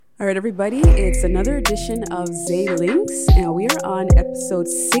All right, everybody, it's another edition of Zay Links, and we are on episode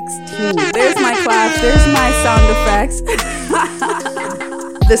 16. There's my clap, there's my sound effects.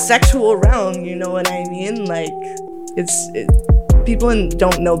 The sexual realm, you know what I mean? Like, people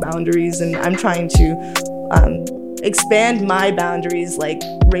don't know boundaries, and I'm trying to expand my boundaries, like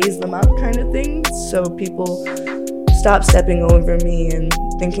raise them up kind of thing, so people stop stepping over me and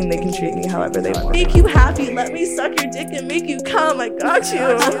thinking they can treat me however they want. Make you happy, let me suck your dick and make you come, I got you.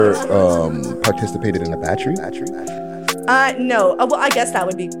 Participated in a battery? No. Well, I guess that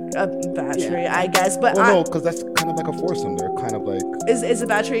would be a battery, I guess. But no, because that's kind of like a foursome. They're kind of like... Is a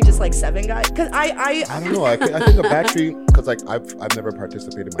battery just like 7 guys? Because I don't know. I think a battery, because like I've never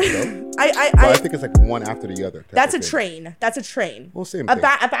participated myself. I think it's like one after the other. That's a train. That's a train. Well, same a thing.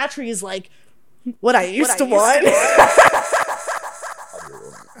 battery is like what I used to want.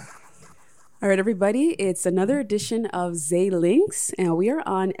 All right, everybody, it's another edition of Zay Links, and we are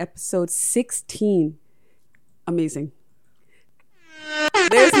on episode 16. Amazing.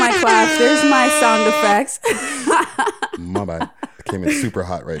 There's my clap, there's my sound effects. My bad. It came in super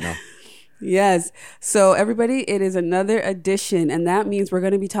hot right now. Yes. So everybody, it is another edition, and that means we're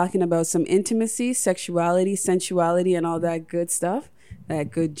going to be talking about some intimacy, sexuality, sensuality, and all that good stuff, that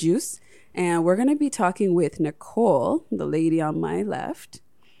good juice. And we're going to be talking with Nicole, the lady on my left,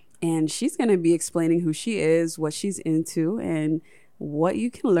 and she's going to be explaining who she is, what she's into, and what you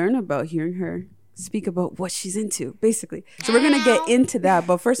can learn about hearing her speak about what she's into, basically. So we're going to get into that.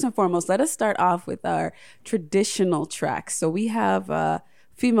 But first and foremost, let us start off with our traditional tracks. So we have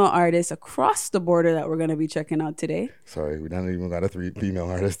female artists across the border that we're going to be checking out today. Sorry, we don't even got a 3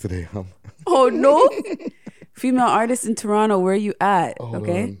 female artists today. Oh, no? Female artists in Toronto, where you at? Hold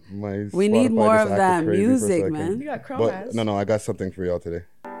okay. on. We need more of that music, man. You got but, no, I got something for y'all today.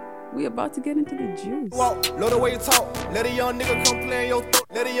 We about to get into the juice. Love the way you talk. Let a young nigga come play in your throat.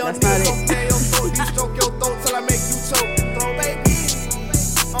 Let a young That's nigga come play in your throat. You stroke your throat till I make you choke. Throw baby.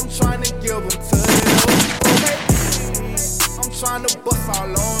 I'm trying to give them to you. Throw baby. I'm trying to bust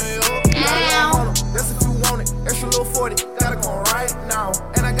all on you. Now. That's if you want it. Extra little 40. Gotta go right now.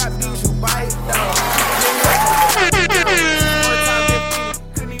 And I got beats you bite down.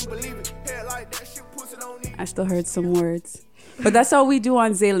 Couldn't even believe it. Head like that shit pussy don't need. I still heard some words. But that's all we do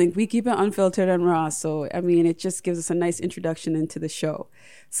on Zaylink. We keep it unfiltered and raw. So, I mean, it just gives us a nice introduction into the show.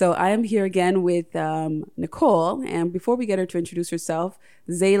 So I am here again with Nicole. And before we get her to introduce herself,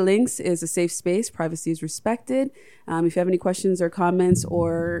 Zaylinks is a safe space. Privacy is respected. If you have any questions or comments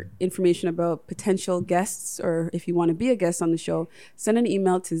or information about potential guests, or if you want to be a guest on the show, send an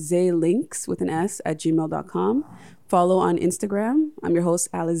email to zaylinks with an S at gmail.com. Follow on Instagram. I'm your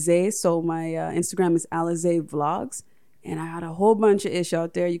host, Alizé. So my Instagram is Alizé Vlogs. And I had a whole bunch of ish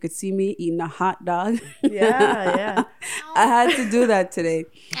out there. You could see me eating a hot dog. Yeah. I had to do that today.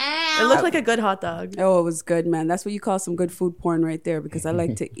 It looked like a good hot dog. Oh, it was good, man. That's what you call some good food porn right there, because I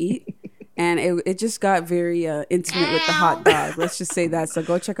like to eat. And it just got very intimate with the hot dog. Let's just say that. So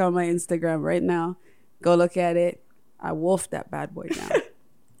go check out my Instagram right now. Go look at it. I wolfed that bad boy down.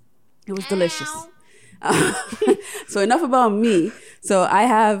 It was delicious. So enough about me. So I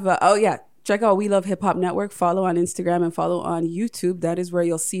have, check out We Love Hip Hop Network. Follow on Instagram and follow on YouTube. That is where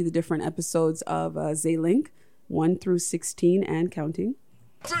you'll see the different episodes of Zaylink, 1 through 16 and counting.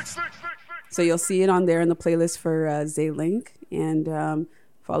 So you'll see it on there in the playlist for Zaylink. And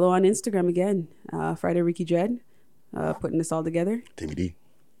follow on Instagram again. Friday Ricky Jed, putting this all together. Timmy D.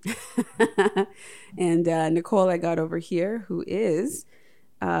 And Nicole I got over here, who is...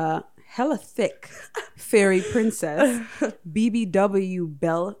 hella thick fairy princess BBW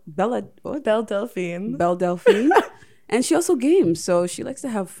Belle Delphine. And she also games, so she likes to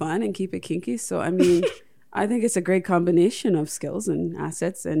have fun and keep it kinky. So I mean, I think it's a great combination of skills and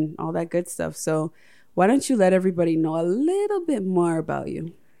assets and all that good stuff. So why don't you let everybody know a little bit more about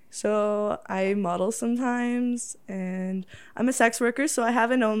you? So I model sometimes, and I'm a sex worker, so I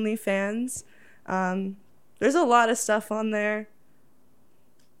have an OnlyFans. There's a lot of stuff on there.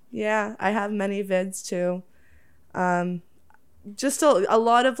 Yeah, I have many vids too. Just a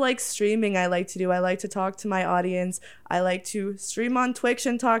lot of like streaming I like to do. I like to talk to my audience. I like to stream on Twitch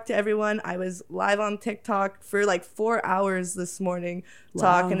and talk to everyone. I was live on TikTok for like 4 hours this morning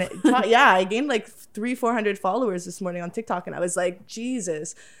talking. Wow. Yeah, I gained like 300-400 followers this morning on TikTok, and I was like,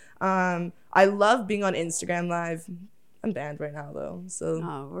 Jesus. I love being on Instagram Live. I'm banned right now though. So.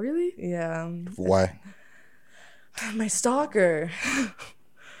 Oh, really? Yeah. Why? My stalker.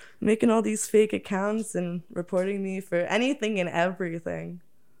 Making all these fake accounts and reporting me for anything and everything.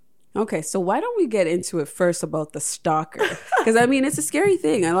 Okay, so why don't we get into it first about the stalker? Because I mean, it's a scary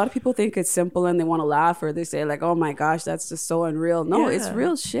thing. A lot of people think it's simple and they want to laugh, or they say like, "Oh my gosh, that's just so unreal." No, it's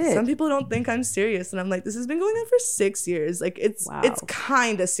real shit. Some people don't think I'm serious, and I'm like, this has been going on for 6 years. Like, it's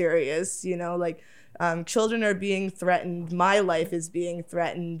kind of serious, you know. Like, children are being threatened. My life is being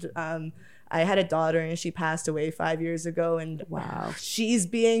threatened. I had a daughter, and she passed away 5 years ago, and she's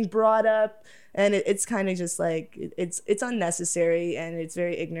being brought up. And it's kind of just like, it's unnecessary, and it's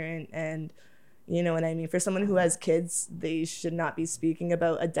very ignorant, and you know what I mean? For someone who has kids, they should not be speaking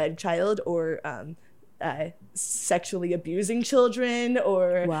about a dead child or sexually abusing children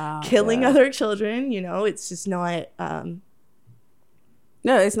or killing other children. You know, it's just not...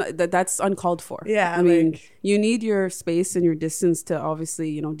 No, it's not. That's uncalled for. Yeah, I mean, you need your space and your distance to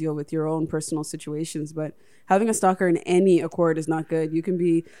obviously, you know, deal with your own personal situations. But having a stalker in any accord is not good. You can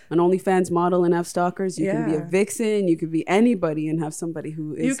be an OnlyFans model and have stalkers. You can be a vixen. You could be anybody and have somebody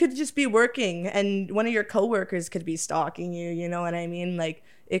who is. You could just be working, and one of your coworkers could be stalking you. You know what I mean? Like,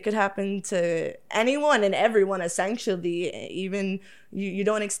 it could happen to anyone and everyone, essentially. Even you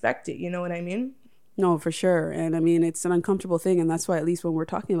don't expect it. You know what I mean? No, for sure. And I mean, it's an uncomfortable thing. And that's why, at least when we're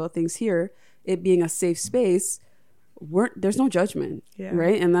talking about things here, it being a safe space, there's no judgment,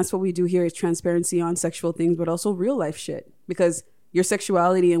 right? And that's what we do here is transparency on sexual things, but also real life shit. Because your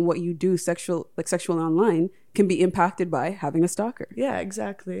sexuality and what you do sexual online can be impacted by having a stalker. Yeah,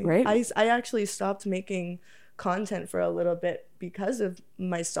 exactly. Right? I actually stopped making content for a little bit because of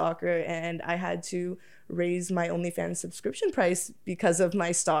my stalker, and I had to raise my OnlyFans subscription price because of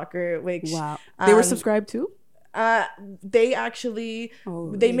my stalker, which they were subscribed to? They actually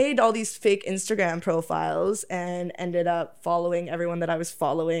they made all these fake Instagram profiles and ended up following everyone that I was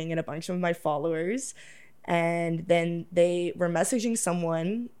following and a bunch of my followers, and then they were messaging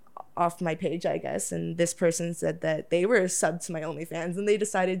someone off my page, I guess, and this person said that they were subbed to my OnlyFans, and they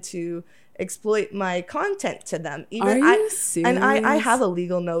decided to exploit my content to them. Are you serious? And I have a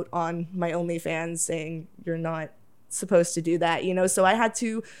legal note on my OnlyFans saying you're not supposed to do that, you know. So I had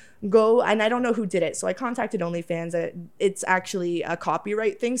to go, and I don't know who did it, so I contacted OnlyFans. It's actually a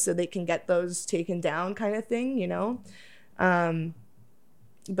copyright thing, so they can get those taken down, kind of thing, you know.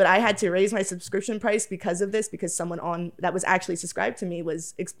 But I had to raise my subscription price because of this, because someone that was actually subscribed to me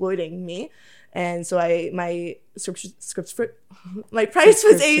was exploiting me. And so my price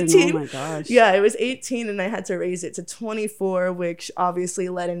was 18. Oh my gosh. Yeah, it was 18, and I had to raise it to 24, which obviously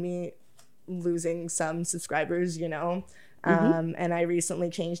led in me losing some subscribers, you know. And I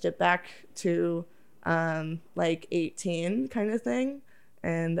recently changed it back to like 18 kind of thing.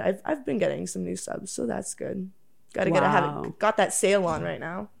 And I've been getting some new subs, so that's good. Got that sale on right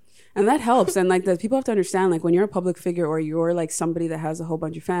now. And that helps. And like, the people have to understand, like, when you're a public figure or you're like somebody that has a whole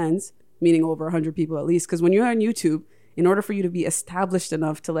bunch of fans, meaning over 100 people at least, because when you're on YouTube, in order for you to be established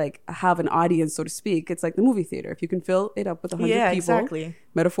enough to like have an audience, so to speak, it's like the movie theater. If you can fill it up with 100 people, exactly,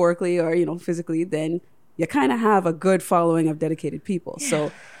 metaphorically or, you know, physically, then you kind of have a good following of dedicated people. Yeah.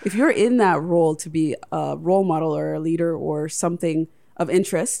 So if you're in that role to be a role model or a leader or something of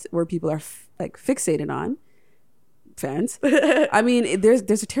interest where people are like fixated on fans, I mean, there's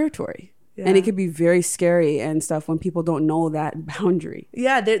a territory. Yeah. And it can be very scary and stuff when people don't know that boundary.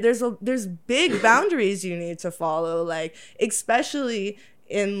 Yeah, there's big boundaries you need to follow, like, especially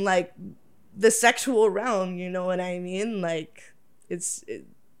in like the sexual realm, you know what I mean? Like,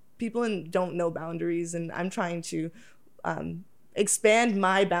 people don't know boundaries, and I'm trying to expand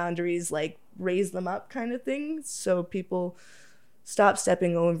my boundaries, like raise them up kind of thing, so people stop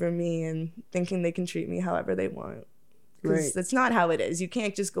stepping over me and thinking they can treat me however they want. Because that's not how it is. You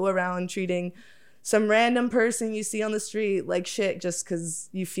can't just go around treating some random person you see on the street like shit just because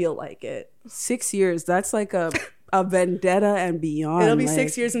you feel like it. 6 years. That's like a vendetta and beyond. It'll be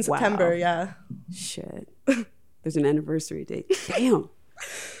 6 years in September, yeah. Shit. There's an anniversary date. Damn.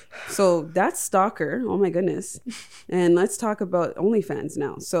 So that's stalker. Oh my goodness. And let's talk about OnlyFans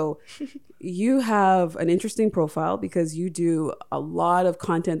now. So you have an interesting profile because you do a lot of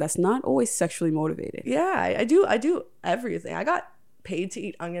content that's not always sexually motivated. Yeah, I do everything. I got paid to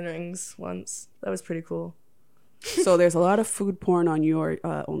eat onion rings once. That was pretty cool. So there's a lot of food porn on your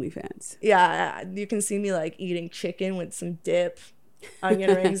OnlyFans. Yeah, you can see me like eating chicken with some dip,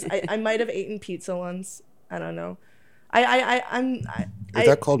 onion rings. I might have eaten pizza once. I don't know. Is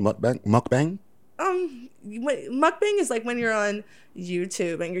that called mukbang? Mukbang is like when you're on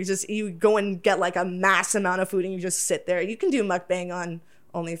YouTube and you go and get like a mass amount of food and you just sit there. You can do mukbang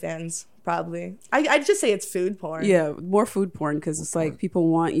OnlyFans, probably. I'd just say it's food porn. Yeah, more food porn, because it's like people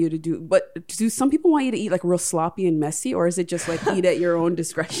want you to do, but do some people want you to eat like real sloppy and messy, or is it just like eat at your own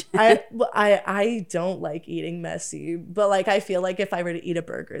discretion? I don't like eating messy, but like I feel like if I were to eat a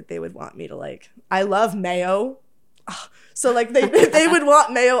burger, they would want me to like, I love mayo. So like they would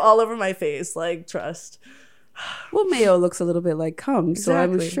want mayo all over my face, like trust. Well, mayo looks a little bit like cum, so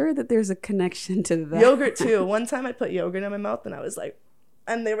I'm sure that there's a connection to that. Yogurt too. One time I put yogurt in my mouth and I was like,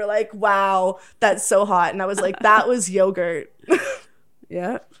 and they were like, wow, that's so hot. And I was like, that was yogurt.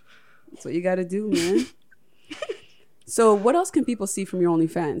 Yeah. That's what you got to do, man. So what else can people see from your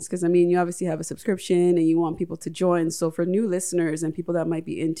OnlyFans? Because, I mean, you obviously have a subscription and you want people to join. So for new listeners and people that might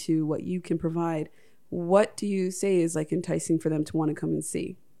be into what you can provide, what do you say is like enticing for them to want to come and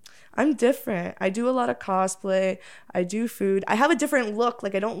see? I'm different. I do a lot of cosplay. I do food. I have a different look.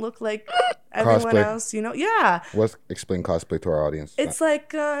 Like I don't look like everyone else, you know? Yeah. Let's explain cosplay to our audience. It's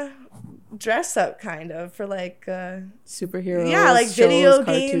like dress up kind of for like superheroes. Yeah, like shows, video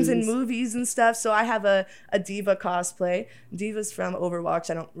cartoons. games and movies and stuff. So I have a diva cosplay. Diva's from Overwatch.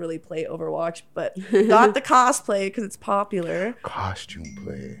 I don't really play Overwatch, but got the cosplay because it's popular. Costume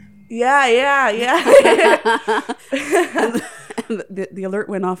play. Yeah. And the alert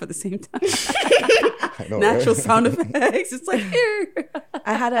went off at the same time. I know, Natural right? sound effects. It's like, here.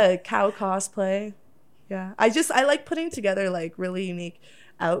 I had a cow cosplay. Yeah. I like putting together like really unique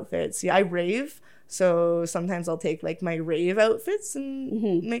outfits. Yeah, I rave. So sometimes I'll take like my rave outfits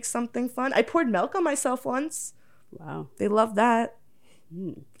and make something fun. I poured milk on myself once. Wow. They love that.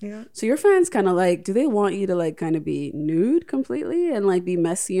 Yeah. So your fans kind of like, do they want you to like kind of be nude completely and like be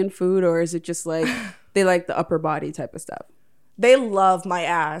messy in food, or is it just like they like the upper body type of stuff? They love my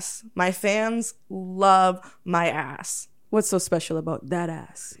ass. My fans love my ass. What's so special about that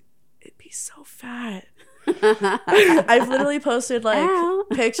ass? It'd be so fat. I've literally posted like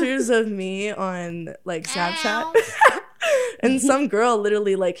pictures of me on like Snapchat. And some girl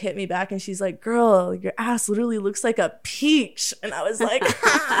literally like hit me back and she's like, girl, your ass literally looks like a peach. And I was like,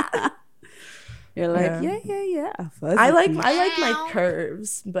 you're like, yeah. I like my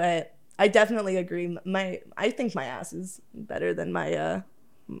curves, but I definitely agree. I think my ass is better than my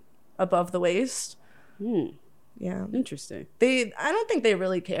above the waist. Yeah. Interesting. I don't think they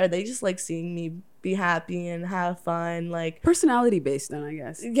really care. They just like seeing me be happy and have fun. Like personality based then, I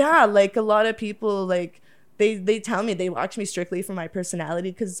guess. Yeah, like a lot of people like they tell me they watch me strictly for my personality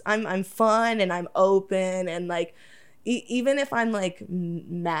because I'm fun and I'm open and like even if I'm like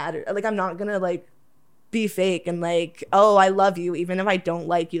mad or like I'm not gonna like be fake and like, oh, I love you even if I don't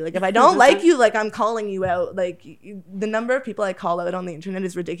like you. Like if I don't like you, like I'm calling you out. Like the number of people I call out on the internet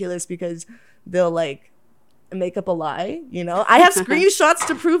is ridiculous because they'll like make up a lie, you know? I have screenshots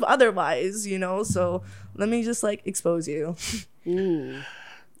to prove otherwise, you know? So let me just like expose you. Interesting.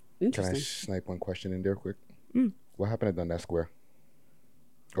 Can I snipe one question in there quick? What happened at Dundas Square?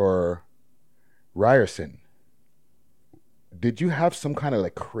 Or Ryerson? Did you have some kind of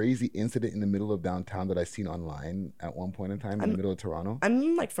like crazy incident in the middle of downtown that I seen online at one point in time in the middle of Toronto?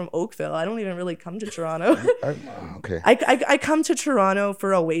 I'm like from Oakville. I don't even really come to Toronto. Okay. I come to Toronto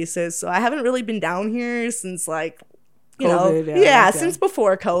for Oasis, so I haven't really been down here since like, you COVID, know, yeah, since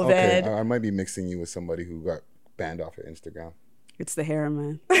before COVID. Okay. I might be mixing you with somebody who got banned off of Instagram. It's the hair,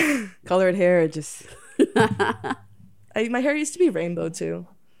 man. Colored hair, just. My hair used to be rainbow too.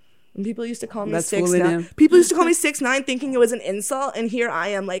 And people used to call me 6'9". People used to call me 6'9", thinking it was an insult, and here I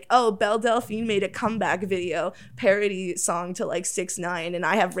am like, oh, Belle Delphine made a comeback video parody song to like 6'9", and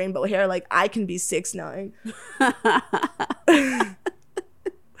I have rainbow hair, like I can be 6'9".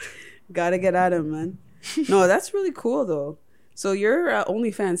 Gotta get at him, man. No, that's really cool though. So your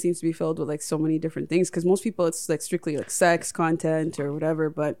OnlyFans seems to be filled with like so many different things, because most people it's like strictly like sex content or whatever,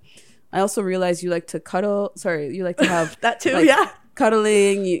 but I also realize you like to cuddle. Sorry, you like to have that too, like, yeah.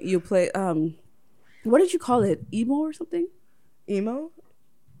 Cuddling. You play. What did you call it? Emo or something? Emo?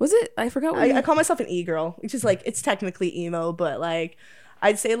 Was it? I forgot. What I call myself an e-girl, which is like it's technically emo, but like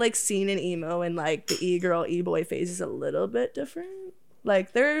I'd say like scene and emo and like the e-girl e-boy phase is a little bit different.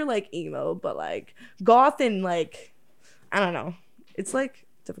 Like they're like emo, but like goth and like I don't know. It's like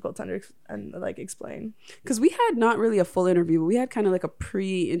difficult to explain. Because we had not really a full interview, but we had kind of like a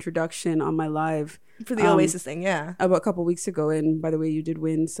pre-introduction on my live for the Oasis thing, yeah. About a couple weeks ago, and by the way, you did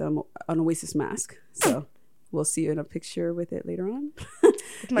win an Oasis mask, so we'll see you in a picture with it later on.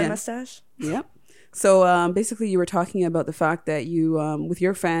 With my mustache. Yep. So basically, you were talking about the fact that you, with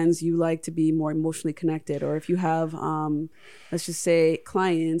your fans, you like to be more emotionally connected, or if you have, let's just say,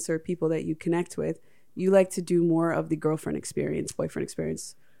 clients or people that you connect with, you like to do more of the girlfriend experience, boyfriend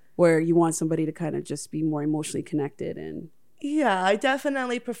experience, where you want somebody to kind of just be more emotionally connected and Yeah, I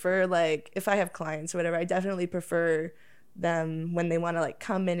definitely prefer, like, if I have clients or whatever, I definitely prefer them when they want to, like,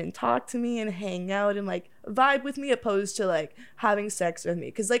 come in and talk to me and hang out and, like, vibe with me, opposed to, like, having sex with me.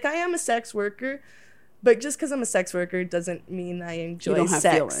 Because, like, I am a sex worker, but just because I'm a sex worker doesn't mean I enjoy don't have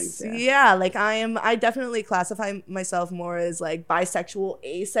sex. feelings, Yeah, like, I definitely classify myself more as, like, bisexual,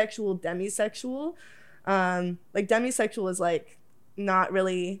 asexual, demisexual. Like, demisexual is, like, not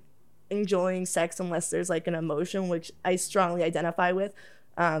really enjoying sex unless there's like an emotion, which I strongly identify with.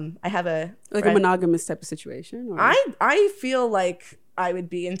 I have a Like friend, a monogamous type of situation? Or? I feel like I would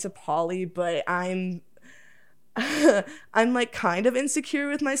be into poly, but I'm I'm like kind of insecure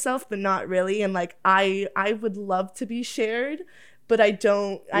with myself, but not really. And like I would love to be shared, but I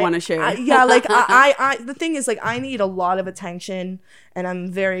don't want to share. Yeah, like I the thing is, like, I need a lot of attention, and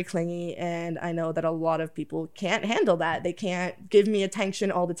I'm very clingy, and I know that a lot of people can't handle that. They can't give me attention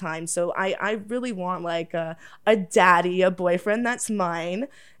all the time. So I really want like a daddy, a boyfriend that's mine,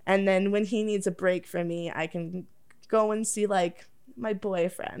 and then when he needs a break from me, I can go and see like my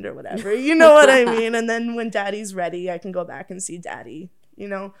boyfriend or whatever. You know what I mean? And then when daddy's ready, I can go back and see daddy, you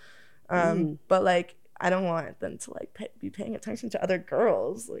know? But like, I don't want them to like be paying attention to other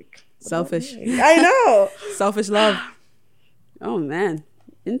girls. Like, Selfish. I know. Selfish love. Oh man,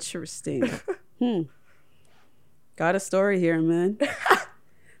 interesting. Got a story here, man.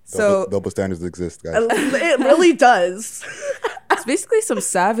 So double standards exist, guys. It really does. it's basically some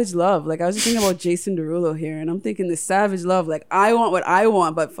savage love. Like I was just thinking about Jason Derulo here, and I'm thinking this savage love. Like I want what I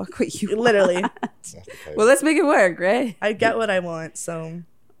want, but fuck what you want. Literally. Well, let's make it work, right? I get what I want, so.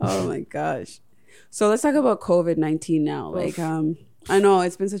 Oh my gosh. So let's talk about COVID-19 now. Like, I know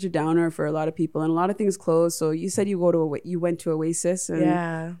it's been such a downer for a lot of people, and a lot of things closed. So you said you went to Oasis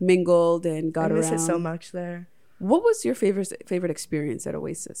and mingled and got I miss around. it so much there. What was your favorite experience at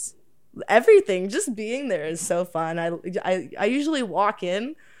Oasis? Everything. Just being there is so fun. I usually walk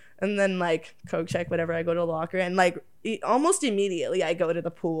in, and then like coke check, whatever. I go to the locker, and like almost immediately I go to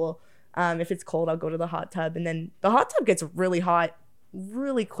the pool. If it's cold, I'll go to the hot tub, and then the hot tub gets really hot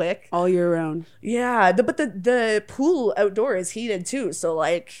really quick all year round. Yeah, but the pool outdoor is heated too, so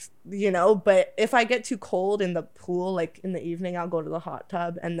like, you know, but if I get too cold in the pool, like in the evening, I'll go to the hot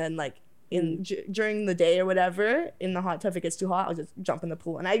tub, and then like during the day or whatever, in the hot tub, if it gets too hot, I'll just jump in the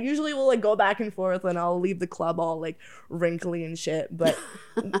pool. And I usually will like go back and forth, and I'll leave the club all like wrinkly and shit. But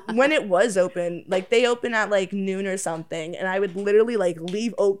when it was open, like they open at like noon or something, and I would literally like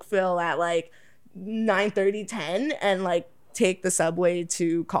leave Oakville at like 9:30, 10, and like take the subway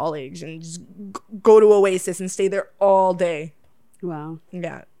to college and just go to Oasis and stay there all day. Wow.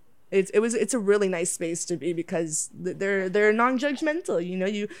 Yeah. It's a really nice space to be, because they're non-judgmental. You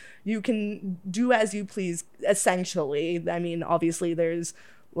know, you can do as you please, essentially. I mean, obviously there's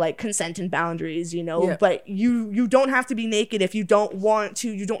like consent and boundaries, you know, but you don't have to be naked if you don't want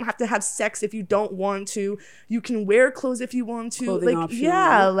to. You don't have to have sex if you don't want to. You can wear clothes if you want to. Clothing like optional.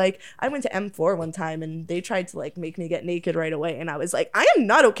 Yeah, like I went to M4 one time, and they tried to like make me get naked right away, and I was like, I am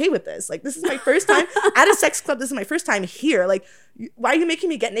not okay with this. Like, this is my first time at a sex club. This is my first time here. Like, why are you making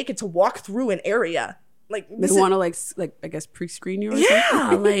me get naked to walk through an area? Like, they want to like I guess pre-screen you or something? Yeah,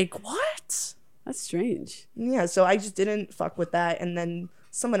 like what? That's strange. Yeah, so I just didn't fuck with that, and then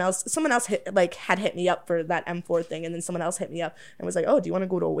someone else had hit me up for that M4 thing, and then someone else hit me up and was like, oh, do you want to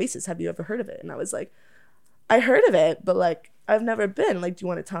go to Oasis? Have you ever heard of it? And I was like, I heard of it, but like I've never been. Like, do you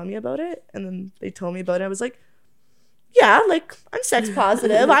want to tell me about it? And then they told me about it. I was like, yeah, like I'm sex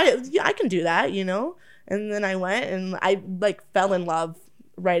positive. I can do that, you know? And then I went, and I like fell in love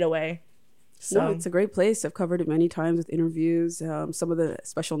right away. So no, it's a great place. I've covered it many times with interviews. Some of the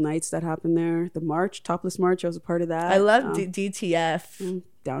special nights that happen there. The march, topless march, I was a part of that. I love DTF.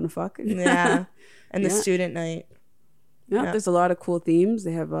 Down to fuck. Yeah. And the student night. Yeah, there's a lot of cool themes.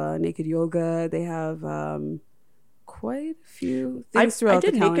 They have naked yoga. They have quite a few things throughout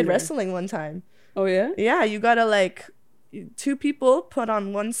the calendar. I did naked wrestling one time. Oh, yeah? Yeah, you gotta like, two people put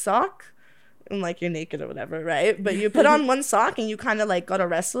on one sock, and like you're naked or whatever, right? But you put on one sock, and you kind of like gotta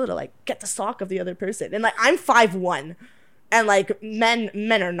wrestle to like get the sock of the other person. And like I'm 5'1", and like men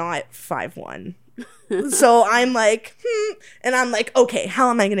are not 5'1". So I'm like, and I'm like, okay, how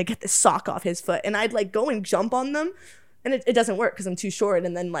am I gonna get this sock off his foot? And I'd like go and jump on them, and it doesn't work because I'm too short,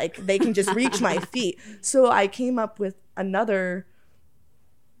 and then like they can just reach my feet. So I came up with another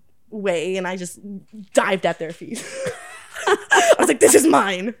way, and I just dived at their feet. I was like, this is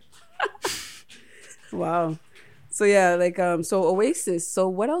mine. Wow. So yeah, like so Oasis. So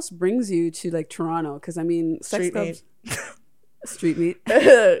what else brings you to like Toronto? Because I mean, sex Street clubs. meat. Street meat.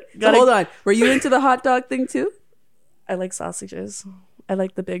 So hold on. Were you into the hot dog thing too? I like sausages. I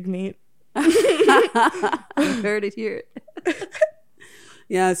like the big meat. You heard it here.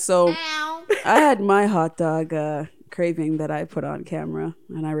 Yeah, so I had my hot dog craving that I put on camera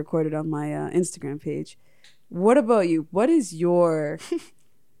and I recorded on my Instagram page. What about you? What is your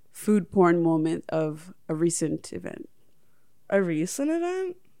food porn moment of a recent event? A recent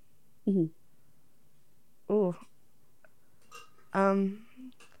event? Oh.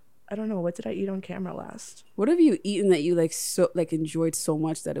 I don't know. What did I eat on camera last? What have you eaten that you enjoyed so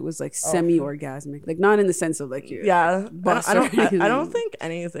much that it was like semi-orgasmic? Like not in the sense of like you. Yeah, bust I or anything. don't think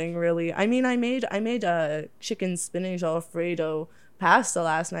anything really. I mean, I made a chicken spinach Alfredo pasta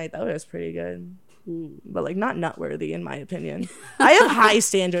last night. That was pretty good, but like not nut worthy in my opinion. I have high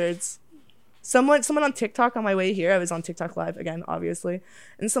standards. Someone on TikTok on my way here, I was on TikTok live again, obviously,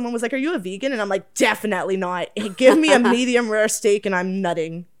 and someone was like, "Are you a vegan?" And I'm like, "Definitely not. Give me a medium rare steak and I'm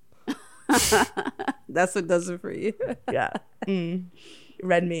nutting." That's what does it for you. Yeah.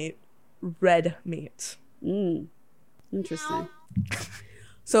 Red meat. Interesting.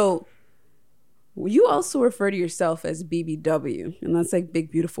 So you also refer to yourself as BBW, and that's like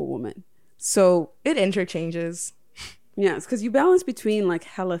big beautiful woman. So It interchanges. yeah, it's because you balance between like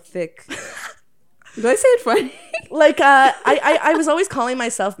hella thick. Do I say it funny? Like I was always calling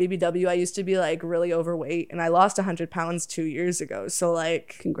myself BBW. I used to be like really overweight and I lost 100 pounds 2 years ago. So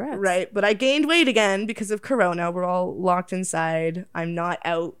like Congrats. Right. But I gained weight again because of Corona. We're all locked inside. I'm not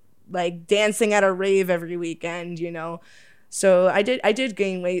out like dancing at a rave every weekend, you know. So I did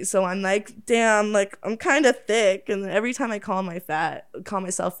gain weight. So I'm like, damn, like I'm kind of thick. And every time I call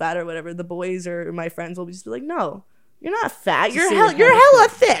myself fat or whatever, the boys or my friends will just be like, no, you're not fat. You're hella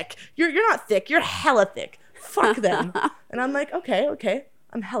thick. You're not thick. You're hella thick. Fuck them. And I'm like, okay,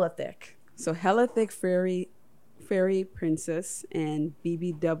 I'm hella thick. So hella thick fairy princess and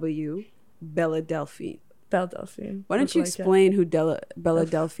BBW Bella Delphine. Belle Delphine. Why don't you explain who Bella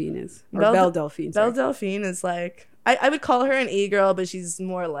Delphine is? Or Belle Belle Delphine. Belle Sorry. Delphine is like, I would call her an e-girl, but she's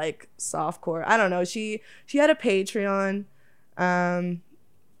more like softcore. I don't know. She had a Patreon.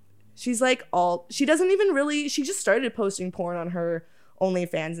 She's like she doesn't even really, she just started posting porn on her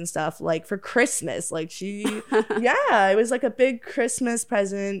OnlyFans and stuff like for Christmas. Like yeah, it was like a big Christmas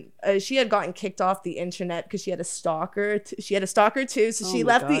present. She had gotten kicked off the internet because she had a stalker. She had a stalker too, so she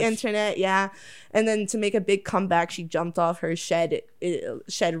left the internet. Yeah, and then to make a big comeback, she jumped off her shed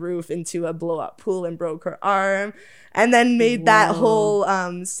roof into a blow up pool and broke her arm, and then made that whole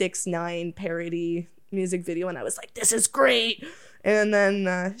 6ix9ine parody music video. And I was like, this is great. And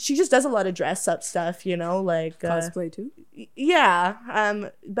then she just does a lot of dress up stuff, you know, like cosplay too. Yeah,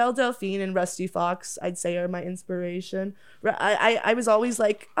 Belle Delphine and Rusty Fox, I'd say, are my inspiration. I was always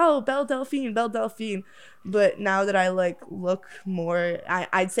like, oh, Belle Delphine, but now that I like look more,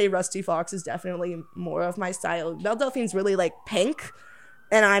 I'd say Rusty Fox is definitely more of my style. Belle Delphine's really like pink,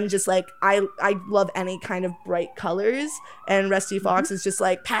 and I'm just like, I love any kind of bright colors, and Rusty Fox is just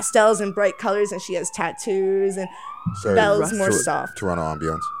like pastels and bright colors, and she has tattoos, and Belle's more soft. Toronto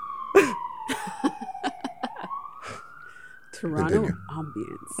ambiance. Toronto Continue.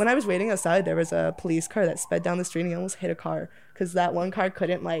 ambience. When I was waiting outside, there was a police car that sped down the street and he almost hit a car because that one car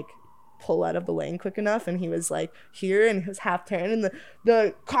couldn't like pull out of the lane quick enough, and he was like here and he was half turned, and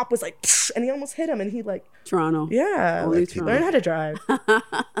the cop was like psh, and he almost hit him, and he like Toronto. yeah, Only like, Toronto. learn how to drive.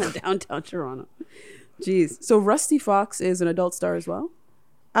 Downtown Toronto. Jeez. So Rusty Fox is an adult star as well?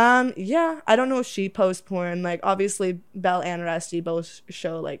 Yeah, I don't know if she posts porn. Like, obviously, Belle and Rusty both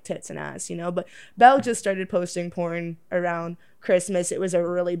show, like, tits and ass, you know? But Belle just started posting porn around Christmas. It was a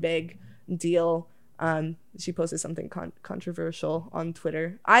really big deal. She posted something controversial on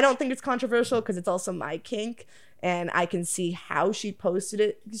Twitter. I don't think it's controversial because it's also my kink, and I can see how she posted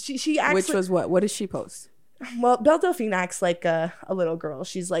it. She acts Which was what? What did she post? Well, Belle Delphine acts like a little girl.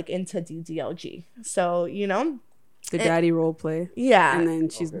 She's, like, into DDLG. So, you know... The daddy role play. Yeah. And then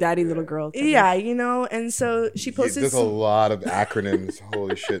she's daddy little girl. Yeah, you know, and so she posted There's a lot of acronyms.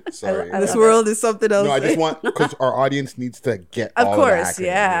 Holy shit. Sorry. This world is something else. No, I just want, because our audience needs to get Of all course, the acronyms,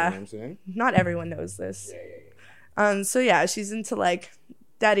 yeah. You know what I'm saying? Not everyone knows this. So yeah, she's into like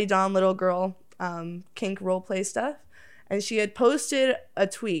daddy Don little girl kink role play stuff, and she had posted a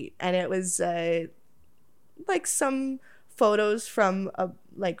tweet, and it was like some photos from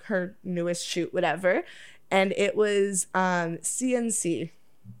like her newest shoot, whatever, and it was CNC,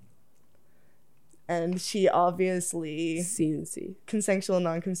 and she obviously CNC. consensual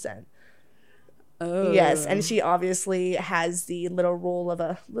non-consent. Oh. Yes, and she obviously has the little role of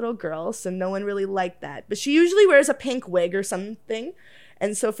a little girl, so no one really liked that. But she usually wears a pink wig or something.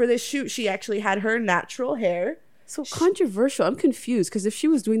 And so for this shoot, she actually had her natural hair. So controversial. I'm confused because if she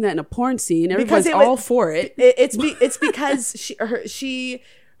was doing that in a porn scene, Because everybody's all for it. It's because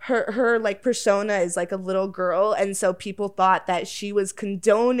her like persona is like a little girl, and so people thought that she was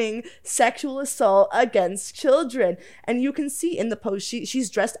condoning sexual assault against children. And you can see in the post she's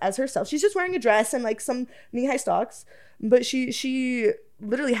dressed as herself. She's just wearing a dress and like some knee-high socks, but she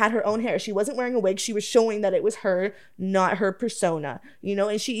literally had her own hair. She wasn't wearing a wig. She was showing that it was her, not her persona, you know.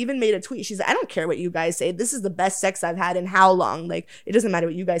 And she even made a tweet. She's like, I don't care what you guys say. This is the best sex I've had in how long? Like, it doesn't matter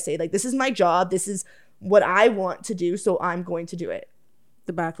what you guys say. Like, this is my job. This is what I want to do, so I'm going to do it.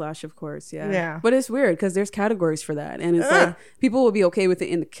 The backlash, of course, Yeah. But it's weird because there's categories for that, and it's like people will be okay with it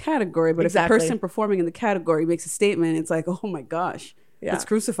in the category, but Exactly. if a person performing in the category makes a statement, it's like, oh my gosh, let's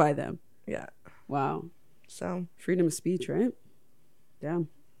crucify them. Yeah. Wow, So freedom of speech, right? Damn,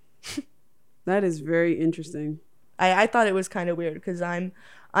 that is very interesting. I thought it was kind of weird because I'm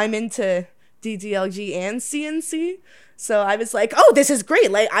into DDLG and CNC. So I was like, oh, this is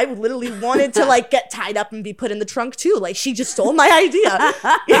great. Like, I literally wanted to like get tied up and be put in the trunk too. Like, she just stole my idea,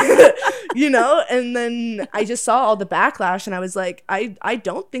 you know? And then I just saw all the backlash and I was like, I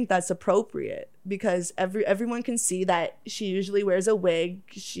don't think that's appropriate, because everyone can see that she usually wears a wig,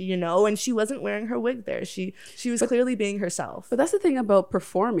 you know, and she wasn't wearing her wig there. She was clearly being herself. But that's the thing about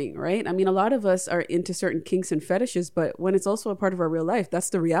performing, right? I mean, a lot of us are into certain kinks and fetishes, but when it's also a part of our real life, that's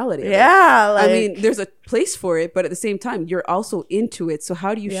the reality of it. Yeah. Like, I mean, there's a place for it, but at the same time, you're also into it. So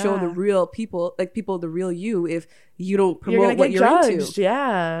how do you show the real people, like people, the real you, if you don't promote what you're into?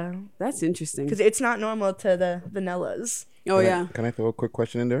 Yeah. That's interesting. Because it's not normal to the vanillas. Oh, yeah. Can I throw a quick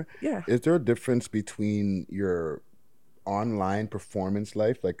question in there? Yeah. Is there a difference between your online performance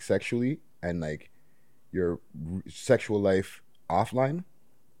life, like sexually, and like your sexual life offline?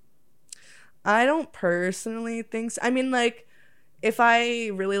 I don't personally think so. I mean, like, if I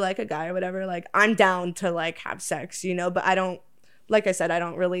really like a guy or whatever, like, I'm down to like have sex, you know, but I don't, like I said, I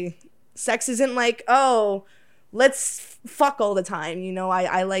don't really, sex isn't like, oh, let's fuck all the time, you know.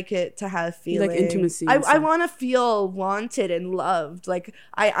 I like it to have feeling, like intimacy. I want to feel wanted and loved. Like,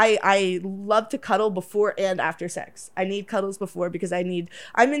 I love to cuddle before and after sex. I need cuddles before because I'm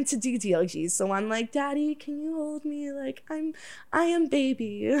into DDLGs, so I'm like, daddy, can you hold me? Like, I am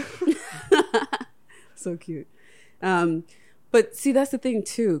baby. So cute. But see, that's the thing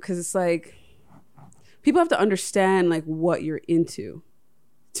too, because it's like people have to understand like what you're into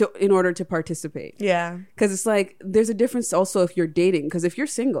in order to participate. Yeah. Because it's like there's a difference also if you're dating, because if you're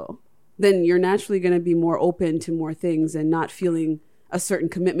single, then you're naturally going to be more open to more things and not feeling a certain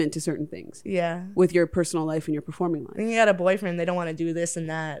commitment to certain things. Yeah. With your personal life and your performing life. When you got a boyfriend, they don't want to do this and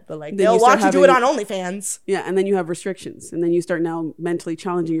that, but like Then they'll you start watch you do it on having- OnlyFans. Yeah, and then you have restrictions, and then you start now mentally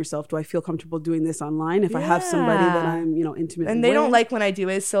challenging yourself. Do I feel comfortable doing this online if I have somebody that I'm, you know, intimate And they with? don't like when I do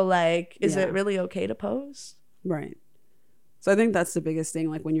it, so like, is Yeah. it really okay to post? Right. So I think that's the biggest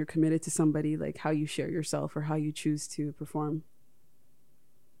thing, like when you're committed to somebody, like how you share yourself or how you choose to perform.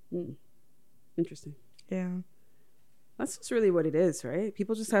 Interesting. Yeah. That's just really what it is, right?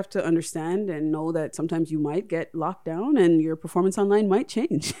 People just have to understand and know that sometimes you might get locked down and your performance online might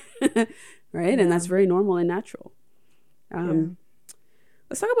change, right? And that's very normal and natural.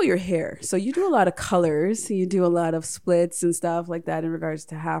 Let's talk about your hair. So you do a lot of colors. You do a lot of splits and stuff like that in regards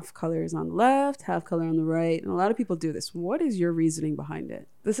to half colors on the left, half color on the right. And a lot of people do this. What is your reasoning behind it?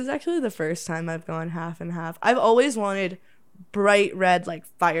 This is actually the first time I've gone half and half. I've always wanted bright red, like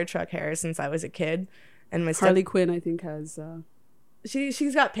fire truck hair since I was a kid. And my Harley Quinn, I think, has...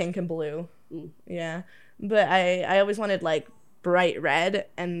 she's got pink and blue. Yeah. But I always wanted like bright red,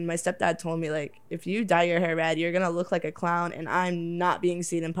 and my stepdad told me like, if you dye your hair red, you're gonna look like a clown and I'm not being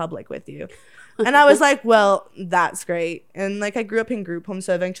seen in public with you. And I was like, well, that's great. And like, I grew up in group home,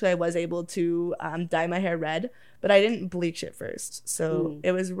 so eventually I was able to dye my hair red, but I didn't bleach it first, so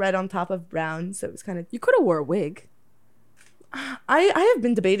it was red on top of brown, so it was kind of... You could have wore a wig. I have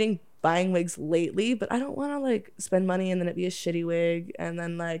been debating buying wigs lately, but I don't want to like spend money and then it be a shitty wig and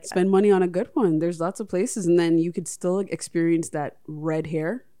then like Spend money on a good one. There's lots of places, and then you could still experience that red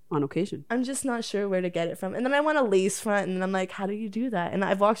hair on occasion. I'm just not sure where to get it from. And then I want a lace front, and then I'm like, how do you do that? And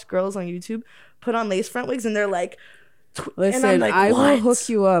I've watched girls on YouTube put on lace front wigs and they're like, Listen, and I'm like, I will what? hook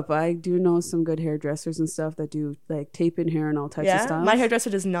you up. I do know some good hairdressers and stuff that do like tape in hair and all types of Yeah, styles. my hairdresser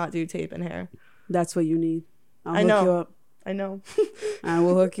does not do tape in hair. That's what you need. I'll I hook know. you up. I know. I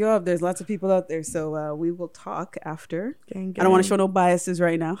will hook you up. There's lots of people out there, so we will talk after. Gang, I don't want gang. to show no biases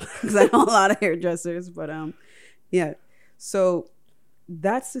right now because I know a lot of hairdressers, but yeah. So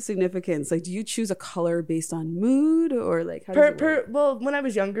that's the significance. Like, do you choose a color based on mood, or like how does it work? Well, when I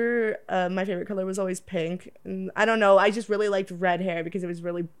was younger, my favorite color was always pink. And I don't know, I just really liked red hair because it was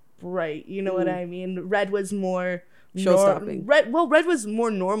really bright. You know what I mean? Red was more Show-stopping. Red was more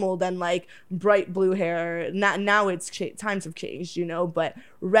normal than like bright blue hair. Now it's times have changed, you know, but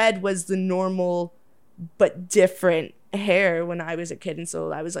red was the normal but different hair when I was a kid. And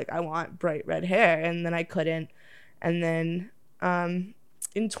so I was like, I want bright red hair, and then I couldn't. And then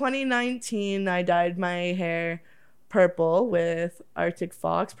in 2019 I dyed my hair purple with Arctic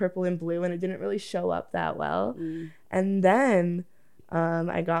Fox, purple and blue, and it didn't really show up that well. And then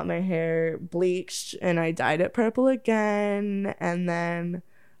I got my hair bleached and I dyed it purple again. And then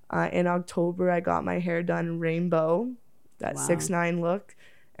in October I got my hair done rainbow, that 6'9" look,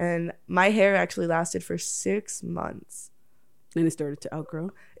 and my hair actually lasted for 6 months. And it started to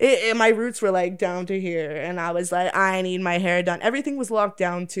outgrow. My roots were like down to here, and I was like, I need my hair done. Everything was locked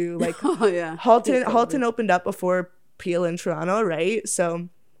down too. Like Halton opened up before Peel in Toronto, right? So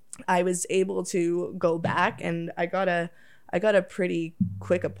I was able to go back, and I got a pretty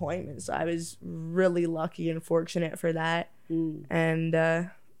quick appointment. So I was really lucky and fortunate for that. And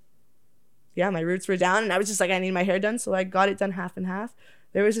my roots were down, and I was just like, I need my hair done. So I got it done half and half.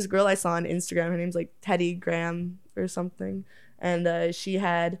 There was this girl I saw on Instagram. Her name's like Teddy Graham or something. And she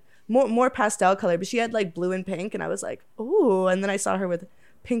had more pastel color, but she had like blue and pink. And I was like, ooh. And then I saw her with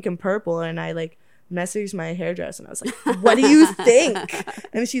pink and purple, and I like messaged my hairdresser, and I was like, what do you think?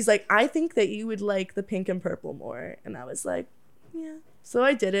 And she's like, I think that you would like the pink and purple more. And I was like, yeah. So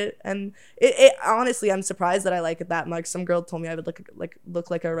I did it, and it honestly, I'm surprised that I like it that much. Some girl told me I would look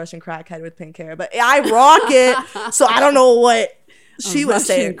like a Russian crackhead with pink hair, but I rock it. So I don't know what she was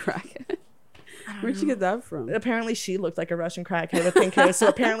saying. Crackhead. Where'd you get that from? Apparently she looked like a Russian crackhead with pink hair, so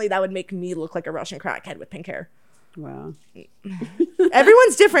apparently that would make me look like a Russian crackhead with pink hair. Wow.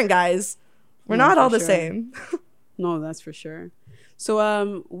 Everyone's different, guys. We're not all the same. No, that's for sure.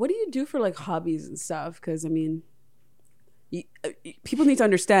 So what do you do for like hobbies and stuff? Because I mean, people need to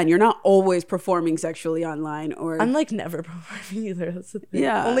understand you're not always performing sexually online, or I'm like never performing either. That's the thing.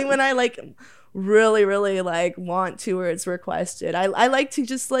 Yeah. Only when I like really, really like want to, or it's requested. I like to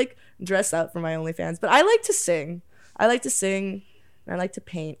just like dress up for my OnlyFans, but I like to sing. And I like to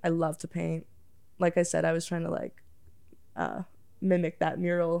paint. I love to paint. Like I said, I was trying to like mimic that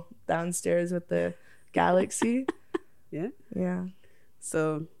mural downstairs with the galaxy. Yeah.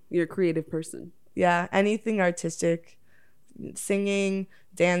 So you're a creative person. Yeah, anything artistic. Singing,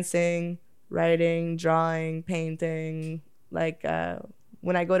 dancing, writing, drawing, painting. Like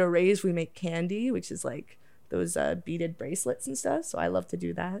when I go to Raise, we make candy, which is like those beaded bracelets and stuff. So I love to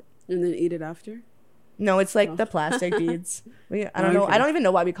do that. And then eat it after? No, it's like the plastic beads. I don't know. I don't even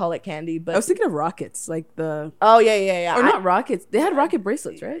know why we call it candy. But I was thinking of rockets, like the. Oh yeah. Or not rockets. They had rocket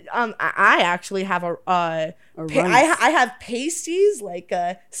bracelets, right? I actually have I have pasties, like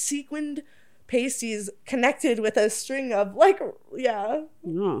sequined pasties connected with a string of like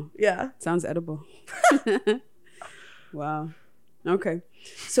Sounds edible. Wow. Okay.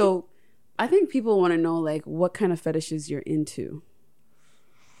 So I think people want to know like what kind of fetishes you're into.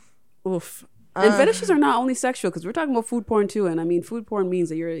 Oof. And fetishes are not only sexual, because we're talking about food porn too. And I mean, food porn means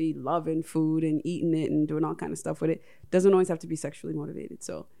that you're loving food and eating it and doing all kind of stuff with it. Doesn't always have to be sexually motivated.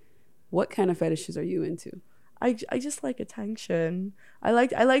 So what kind of fetishes are you into? I just like attention. I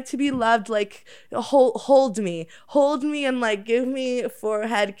like to be loved. Like hold me and like give me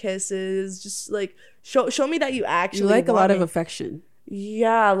forehead kisses. Just like show me that you actually like a lot me. of affection.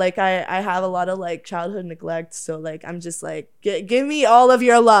 Yeah, like I have a lot of like childhood neglect, so like I'm just like give me all of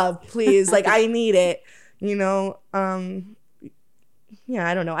your love, please. Like I need it, you know. Yeah,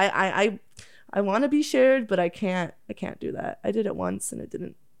 I don't know. I want to be shared, but I can't do that. I did it once and it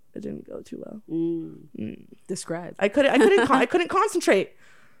didn't go too well. Describe. I couldn't concentrate.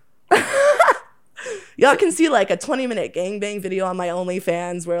 Y'all can see like a 20-minute gangbang video on my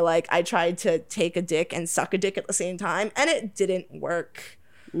OnlyFans where like I tried to take a dick and suck a dick at the same time, and it didn't work.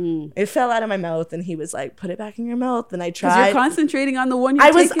 It fell out of my mouth, and he was like, "Put it back in your mouth." And I tried. Because you're concentrating on the one you're I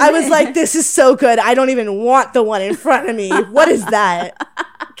was like, "This is so good. I don't even want the one in front of me. What is that?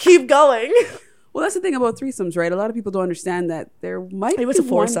 Keep going." Well, that's the thing about threesomes, right? A lot of people don't understand that there might be It was a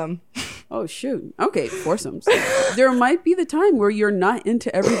foursome. Oh, shoot. Okay, foursomes. There might be the time where you're not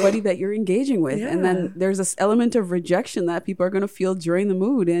into everybody that you're engaging with. Yeah. And then there's this element of rejection that people are going to feel during the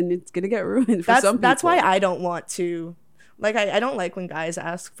mood, and it's going to get ruined for some people. That's why I don't want to... Like, I don't like when guys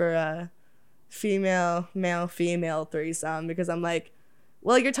ask for a female, male, female threesome, because I'm like,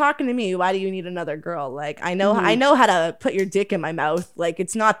 well, you're talking to me. Why do you need another girl? Like, I know how to put your dick in my mouth. Like,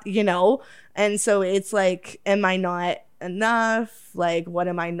 it's not, you know? And so it's like, am I not enough? Like, what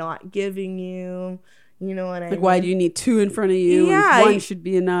am I not giving you? You know what I Like, mean? why do you need two in front of you? Yeah, And one should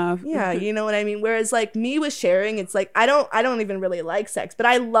be enough. Yeah, you know what I mean? Whereas like me with sharing, it's like I don't even really like sex, but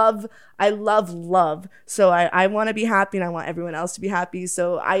I love. So I want to be happy and I want everyone else to be happy.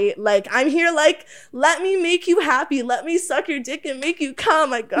 So I'm here like, let me make you happy. Let me suck your dick and make you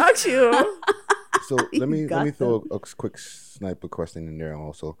come. I got you. So let me got throw a quick sniper question in there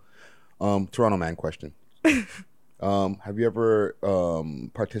also. Toronto man question. Have you ever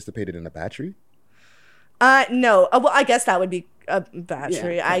participated in a battery? No. Well, I guess that would be a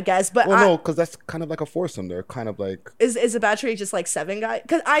battery, Yeah. I guess. But Well, no, because that's kind of like a foursome. They're kind of like, is a battery just like 7 guys?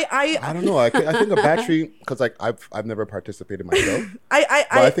 Because I don't know. I think a battery, because like I've never participated myself. But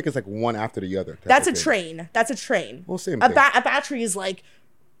I think it's like one after the other. that's a train. That's a train. Well, same A thing. battery is like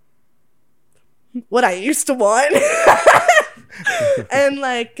what I used to want. And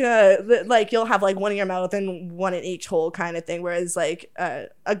like you'll have like one in your mouth and one in each hole kind of thing, whereas like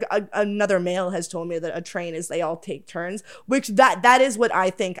another male has told me that a train is they all take turns, which that is what I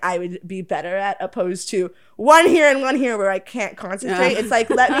think I would be better at, opposed to one here and one here where I can't concentrate. Yeah. It's like,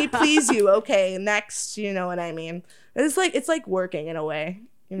 let me please you, okay, next. You know what I mean? It's like working in a way,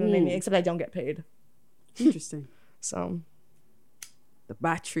 you know what I mean, except I don't get paid. Interesting. So The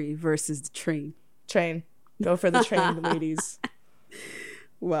battery versus the train. train, go for the train, ladies.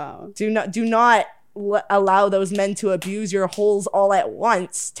 Wow. Do not allow those men to abuse your holes all at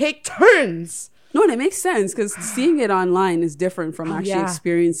once. Take turns. No, and it makes sense because seeing it online is different from actually yeah.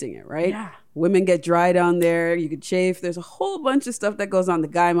 experiencing it, right? Yeah. Women get dry down there. You could chafe. There's a whole bunch of stuff that goes on. The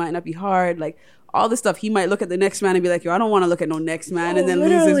guy might not be hard. Like all the stuff. He might look at the next man and be like, yo, I don't want to look at no next man, and then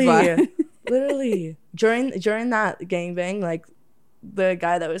lose his vibe. Literally. During that gangbang, like the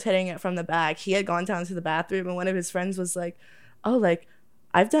guy that was hitting it from the back, he had gone down to the bathroom and one of his friends was like, oh, like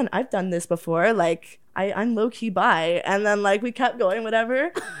I've done this before. Like I'm low key bi. And then like we kept going,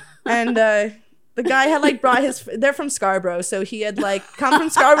 whatever. And the guy had like brought they're from Scarborough, so he had like come from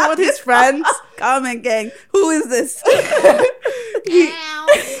Scarborough with his friends. Comment gang, who is this?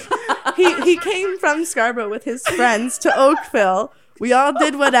 He came from Scarborough with his friends to Oakville. We all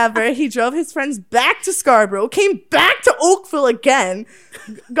did whatever. He drove his friends back to Scarborough, came back to Oakville again,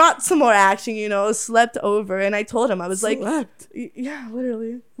 got some more action, you know, slept over. And I told him, I was like, yeah,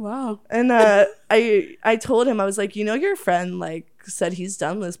 literally. Wow. And I told him, I was like, you know, your friend like said he's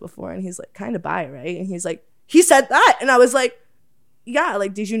done this before, and he's like kind of bi, right? And he's like, he said that, and I was like, yeah,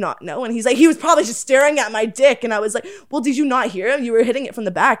 like, did you not know? And he's like, he was probably just staring at my dick. And I was like, well, did you not hear him? You were hitting it from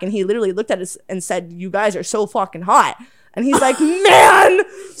the back. And he literally looked at us and said, you guys are so fucking hot. And he's like, man.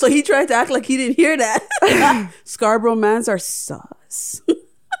 So he tried to act like he didn't hear that. Scarborough mans are sus.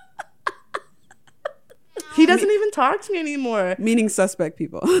 He doesn't even talk to me anymore. Meaning suspect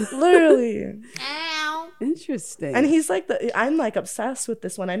people. Literally. Interesting. And he's like, I'm like obsessed with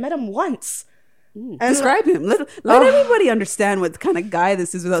this one. I met him once. And describe him. Let everybody understand what kind of guy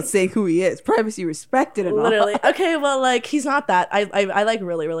this is without saying who he is. Privacy respected and literally. all. Okay, well, like, he's not that. I like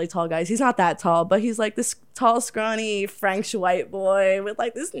really, really tall guys. He's not that tall, but he's like this tall, scrawny French white boy with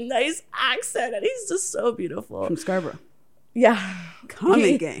like this nice accent, and he's just so beautiful. From Scarborough. Yeah.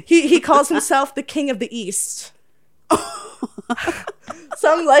 Comment gang. He calls himself the King of the East.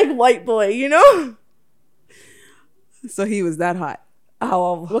 Some like white boy, you know? So he was that hot.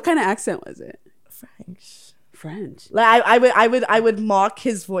 Oh, What kind of accent was it? French. French. Like I would mock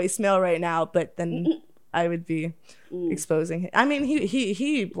his voicemail right now, but then I would be exposing him. I mean,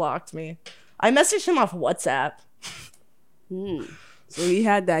 he blocked me. I messaged him off WhatsApp. So he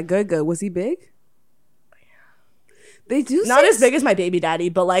had that good. Was he big? They do Not say as big as my baby daddy,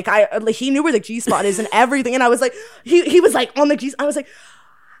 but like he knew where the G spot is and everything. And I was like, he was like on the G. I was like,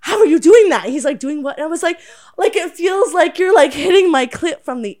 how are you doing that? And he's like, doing what? And I was like it feels like you're like hitting my clit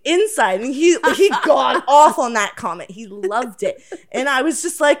from the inside. And he got off on that comment. He loved it. And I was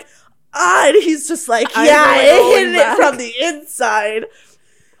just like, and he's just like, yeah, hitting it from the inside.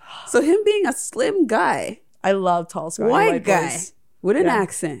 So him being a slim guy, I love tall, scrawny white guy boys. with an Yeah.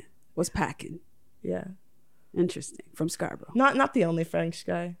 accent was packing. Yeah. Interesting. From Scarborough. Not the only French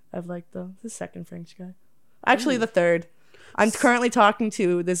guy I've liked though. The second French guy. Actually the third. I'm currently talking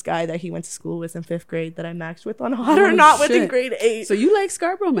to this guy that he went to school with in 5th grade that I maxed with on Hot or Oh, Not with in shit. grade 8. So you like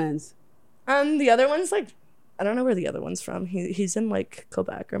Scarborough mans? The other one's like, I don't know where the other one's from. He's in like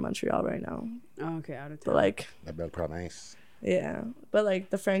Quebec or Montreal right now. Oh, okay, out of But town. like, That belt probably nice. yeah. But like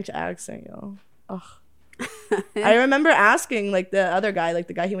the French accent, yo. Ugh. I remember asking like the other guy, like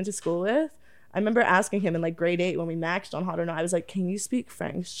the guy he went to school with. I remember asking him in like grade 8 when we maxed on Hot or Not. I was like, "Can you speak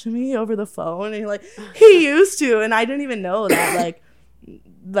French to me over the phone?" And he used to, and I didn't even know that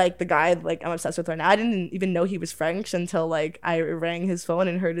like the guy like I'm obsessed with right now. I didn't even know he was French until like I rang his phone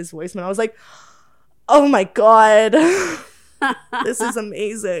and heard his voice, and I was like, Oh my god. This is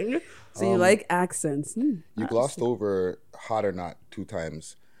amazing. So you like accents? You glossed over Hot or Not 2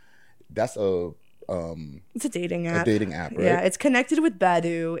 times. That's It's a dating app. right? Yeah, it's connected with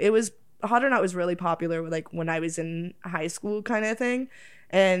Badoo. It was Hot or Not was really popular like when I was in high school kind of thing.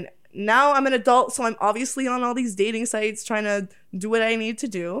 And now I'm an adult, so I'm obviously on all these dating sites trying to do what I need to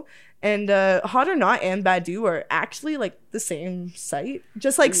do. And Hot or Not and Badoo are actually like the same site.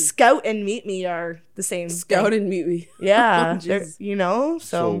 Just like Scout and Meet Me are the same Scout thing. and Meet Me. Yeah, Oh, they're- jeez. you know, So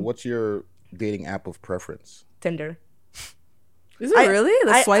so what's your dating app of preference? Tinder. Is it I- really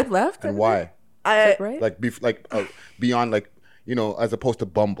the I- swipe left? And why? I Right? Like beyond like, you know, as opposed to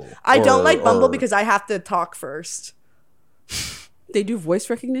Bumble. I don't Or- like Bumble or- because I have to talk first. They do voice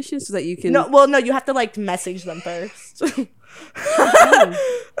recognition so that you can No, you have to like message them first.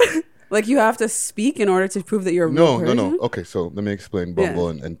 like you have to speak in order to prove that you're a real No. person? Okay, so let me explain Bumble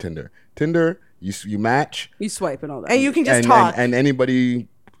and Tinder. Tinder, you match You swipe and all that. And you can just and, talk. and anybody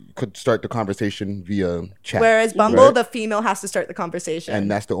could start the conversation via chat. Whereas Bumble, right? the female has to start the conversation. And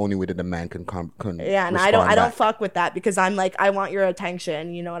that's the only way that the man can yeah, and I respond don't back. fuck with that because I'm like, I want your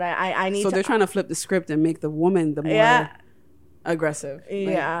attention. You know what? I need so to. they're trying to flip the script and make the woman the more Yeah. aggressive. like,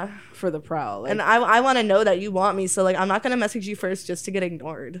 Yeah. for the prowl. Like, And I want to know that you want me. So like, I'm not gonna message you first just to get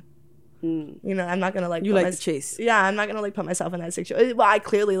ignored. You know, I'm not gonna like. you put like the chase. Yeah, I'm not gonna like put myself in that situation. Well, I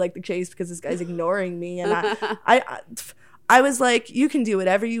clearly like the chase because this guy's ignoring me, and I was like, you can do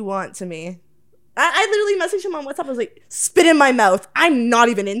whatever you want to me. I literally messaged him on WhatsApp. I was like, spit in my mouth. I'm not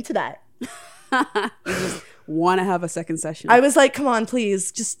even into that. Want to have a second session. I was like, come on,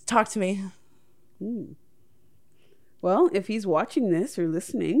 please, just talk to me. Well, if he's watching this or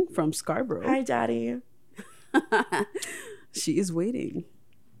listening from Scarborough, Hi, Daddy. she is waiting.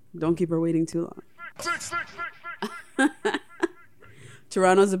 Don't keep her waiting too long.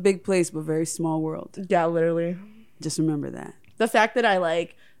 Toronto's a big place, but very small world. Yeah, literally. Just remember that. The fact that I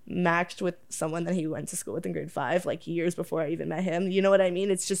like matched with someone that he went to school with in grade 5, like years before I even met him. You know what I mean?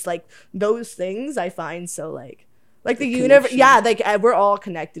 It's just like those things I find so like the universe. connection. Yeah, like we're all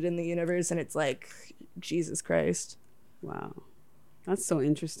connected in the universe, and it's like Jesus Christ. Wow. That's so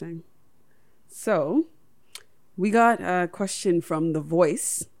interesting. So, we got a question from The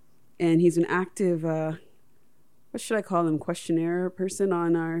Voice, and he's an active, what should I call him, questionnaire person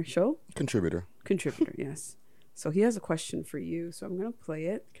on our show? Contributor. Contributor, yes. So he has a question for you, so I'm going to play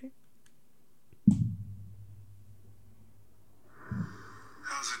it. Okay.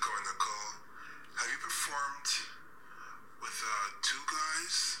 How's it going, Nicole? Have you performed with 2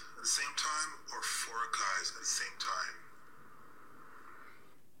 guys at the same time or 4 guys at the same time?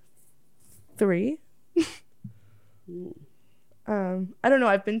 3. I don't know.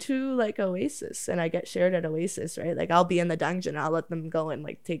 I've been to like Oasis, and I get shared at Oasis, right? Like I'll be in the dungeon, I'll let them go and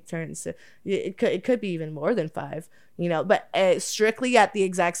like take turns. So it could be even more than 5, you know. But strictly at the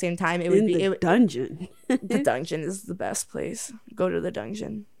exact same time, it would In be the dungeon. the dungeon is the best place. Go to the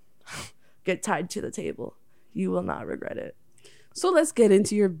dungeon, get tied to the table. You will not regret it. So let's get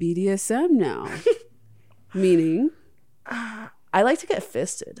into your BDSM now. Meaning, I like to get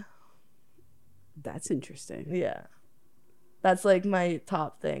fisted. that's interesting. Yeah. That's like my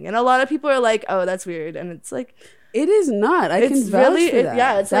top thing. And a lot of people are like, oh, that's weird. And it's like, It is not. I It's can vouch really- for it- that.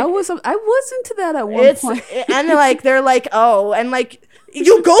 yeah, it's that like- was. I was into that at one it's, point. and like, they're like, oh, and like,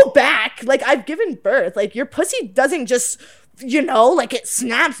 you go back. Like, I've given birth. Like, your pussy doesn't just, you know, like it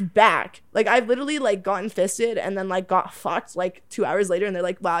snaps back. Like, I've literally like gotten fisted and then like got fucked like 2 hours later, and they're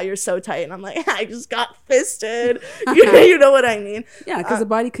like, wow, you're so tight. And I'm like, I just got fisted. You know what I mean? Yeah, because the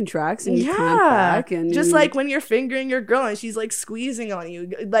body contracts and you clamp back, and just like when you're fingering your girl and she's like squeezing on you,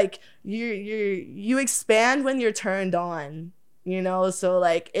 like you expand when you're turned on, you know. So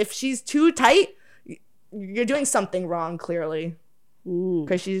like if she's too tight, you're doing something wrong clearly,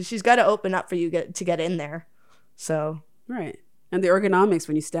 because she's got to open up for you to get in there. So right. And the ergonomics,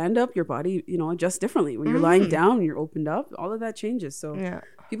 when you stand up, your body, you know, adjusts differently. When you're lying down, you're opened up. All of that changes. So yeah,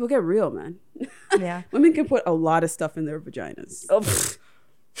 people get real, man. yeah. Women can put a lot of stuff in their vaginas. Oh, pfft.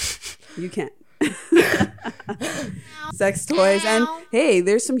 You can't. Sex toys. And hey,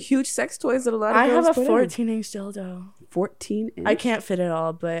 there's some huge sex toys that a lot of I girls have a put 14-inch dildo. in. 14 inch? I can't fit it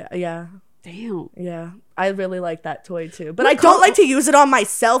all, but yeah. Damn. Yeah, I really like that toy too, but What I don't color- like to use it on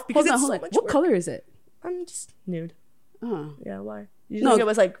myself because Hold on, it's hold so on. much What work. color is it? I'm just nude. Oh. Yeah, why? You No. think it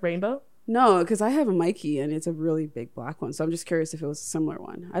was like rainbow? No, because I have a Mikey and it's a really big black one. So I'm just curious if it was a similar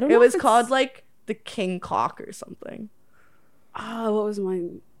one. I don't know. It if was it's- called like the King Cock or something. Oh, what was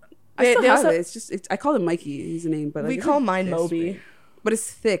mine? I They- still they have also- it. It's just I call it Mikey. He's a name, but We like, call it's mine this Moby. big. But it's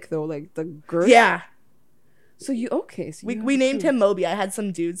thick though, like the girth. Yeah. So We named him Moby. I had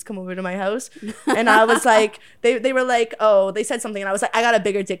some dudes come over to my house, and I was like, they were like, oh, they said something, and I was like, I got a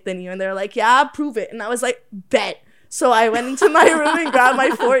bigger dick than you, and they're like, yeah, prove it, and I was like, bet. So I went into my room and grabbed my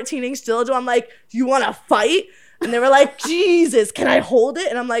 14-inch dildo. I'm like, you want to fight? And they were like, Jesus, can I hold it?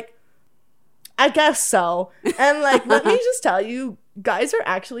 And I'm like, I guess so. And like, let me just tell you, guys are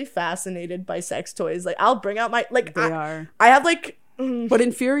actually fascinated by sex toys. Like, I'll bring out my like. I have like. But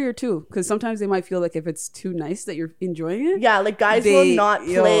inferior too, because sometimes they might feel like if it's too nice that you're enjoying it. Yeah, like guys will not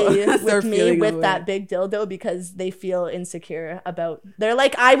play with me with that big dildo because they feel insecure about. They're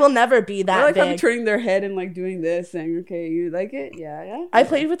like, I will never be that. They're like big. I'm turning their head and like doing this, saying, "Okay, you like it? Yeah." I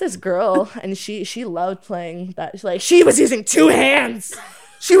played with this girl, and she loved playing that. She was using 2 hands.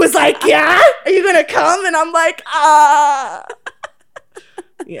 She was like, "Yeah, are you gonna come?" And I'm like, "Ah."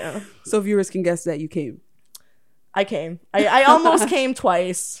 Yeah. So viewers can guess that you came. I came. I almost came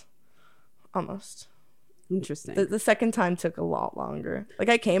twice. Almost. Interesting. The second time took a lot longer. Like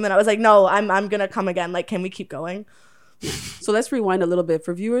I came and I was like, no, I'm gonna come again. Like, can we keep going? So let's rewind a little bit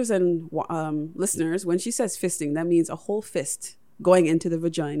for viewers and listeners. When she says fisting, that means a whole fist going into the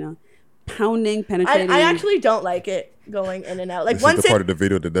vagina, pounding, penetrating. I actually don't like it going in and out. Like this once is the part of the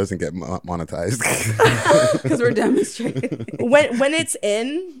video that doesn't get monetized because we're demonstrating. when it's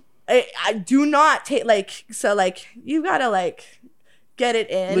in. I do not take like you gotta like get it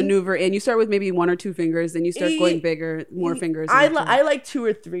in, maneuver in. You start with maybe 1 or 2 fingers, then you start going bigger, more fingers. I like 2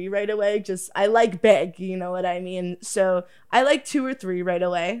 or 3 right away. Just I like big, you know what I mean. So I like 2 or 3 right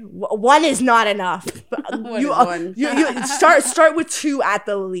away. 1 is not enough. you start with 2 at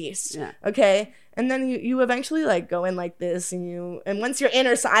the least. Yeah. Okay. And then you eventually like go in like this, and once you're in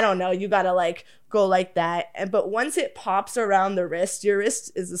or so, I don't know, you gotta like go like that. But once it pops around the wrist, your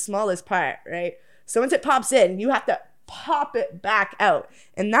wrist is the smallest part, right? So once it pops in, you have to pop it back out,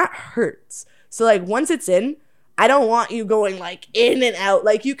 and that hurts. So like once it's in, I don't want you going like in and out.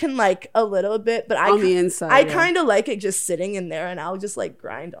 Like you can like a little bit, but on the inside, I kind of like it just sitting in there, and I'll just like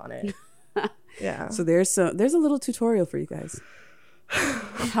grind on it. Yeah. So there's a little tutorial for you guys.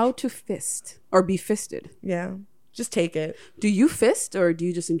 How to fist or be fisted. Yeah. Just take it. Do you fist or do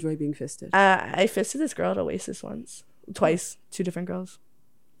you just enjoy being fisted? I fisted this girl at Oasis twice, 2 different girls.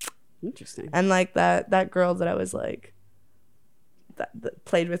 Interesting. And like that girl that I was like that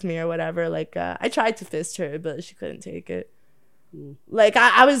played with me or whatever, like I tried to fist her, but she couldn't take it. Like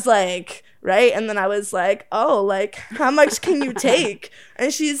I was like, right, and then I was like, oh, like how much can you take?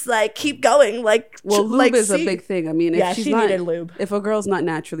 And she's like, keep going. Like, well, lube is a big thing. I mean, if she needed lube. If a girl's not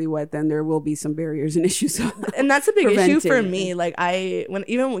naturally wet, then there will be some barriers and issues. And that's a big issue for me. Like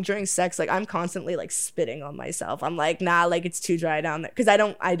even during sex, like I'm constantly like spitting on myself. I'm like, nah, like it's too dry down there because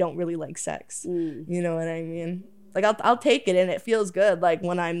I don't really like sex. You know what I mean? Like I'll take it and it feels good. Like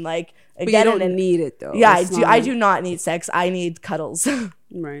when I'm like, but you don't need it though. Yeah, I do not need sex. I need cuddles.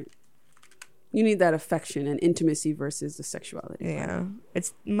 Right. You need that affection and intimacy versus the sexuality. Yeah,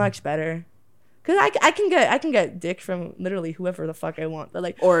 it's much better. Cause I can get dick from literally whoever the fuck I want, but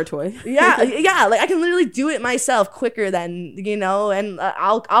like or a toy. yeah, like I can literally do it myself quicker than and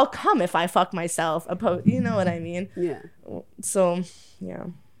I'll come if I fuck myself. You know what I mean? Yeah. So yeah.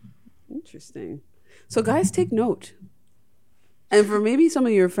 Interesting. So guys, take note. And for maybe some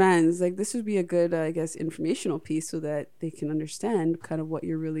of your fans, like this would be a good, I guess, informational piece so that they can understand kind of what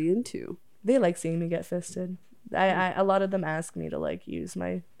you're really into. They like seeing me get fisted. A lot of them ask me to like use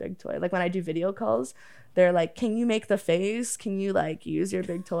my big toy. Like when I do video calls, they're like, "Can you make the face? Can you like use your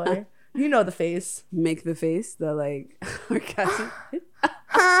big toy?" You know the face. Make the face. The like orgasm.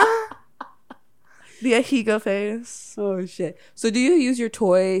 The Ahigo face. Oh shit! So do you use your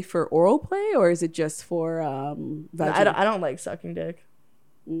toy for oral play or is it just for vaginal? I don't like sucking dick.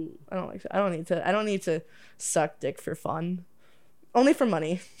 I don't need to suck dick for fun. Only for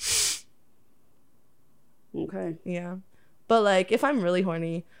money. Okay. Yeah. But like if I'm really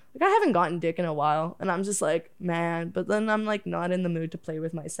horny, like I haven't gotten dick in a while and I'm just like, man, but then I'm like not in the mood to play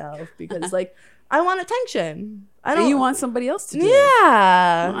with myself because like I want attention. And you want somebody else to do it.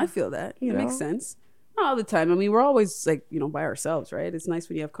 Yeah. Well, I feel that. It makes sense. Not all the time. I mean, we're always like, by ourselves, right? It's nice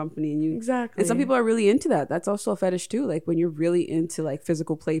when you have company and you exactly. And some people are really into that. That's also a fetish too. Like when you're really into like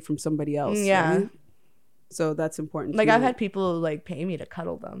physical play from somebody else. Yeah. Right? So that's important. Like I've had people like pay me to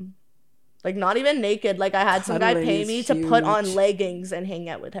cuddle them. Like not even naked. Like I had some guy pay me to put on leggings and hang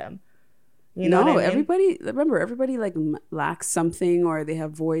out with him. You know what I mean? Everybody like lacks something or they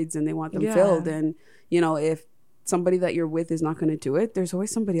have voids and they want them filled. And if somebody that you're with is not going to do it, there's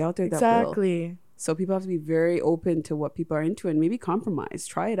always somebody out there that will. Exactly. So people have to be very open to what people are into and maybe compromise.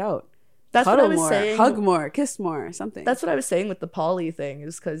 Try it out. That's what I Cuddle was more, saying. hug more, kiss more, something. That's what I was saying with the poly thing,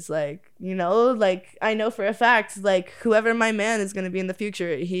 is because, like, you know, like, I know for a fact, like, whoever my man is going to be in the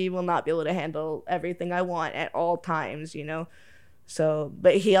future, he will not be able to handle everything I want at all times, you know? So,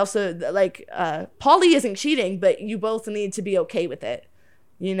 but he also, like, poly isn't cheating, but you both need to be okay with it.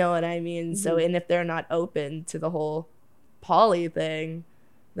 You know what I mean? So, and if they're not open to the whole poly thing,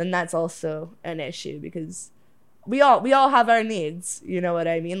 then that's also an issue, because we all have our needs. You know what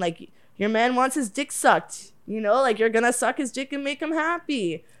I mean? Like, your man wants his dick sucked, you know, like, you're gonna suck his dick and make him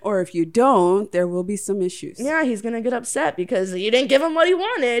happy. Or if you don't, there will be some issues. Yeah, he's gonna get upset because you didn't give him what he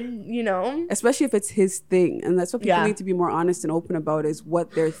wanted, you know. Especially if it's his thing. And that's what people need to be more honest and open about, is what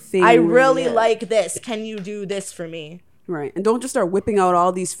their thing I really is. like this. Can you do this for me? Right. And don't just start whipping out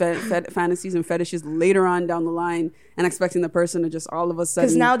all these fantasies and fetishes later on down the line and expecting the person to just all of a sudden.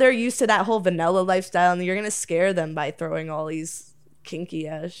 Because now they're used to that whole vanilla lifestyle, and you're gonna scare them by throwing all these kinky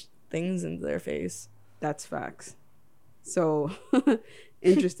ass things into their face. That's facts. So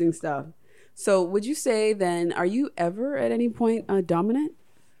interesting stuff. So would you say then, are you ever at any point dominant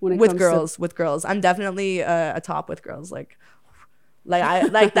when it With comes girls, with girls, I'm definitely a top with girls. Like I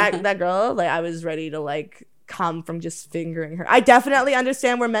like that girl. Like, I was ready to, like, come from just fingering her. I definitely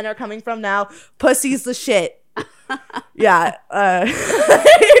understand where men are coming from now. Pussy's the shit. Yeah.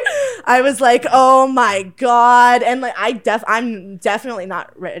 I was like, oh my God. And, like, I'm definitely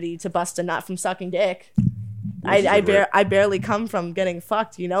not ready to bust a nut from sucking dick. I barely come from getting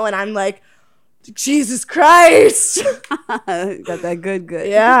fucked, you know? And I'm like, Jesus Christ. Got that good.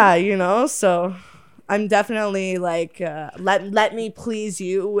 Yeah, you know? So I'm definitely like, let me please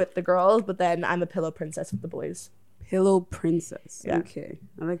you with the girls, but then I'm a pillow princess with the boys. Pillow princess. Yeah. Okay.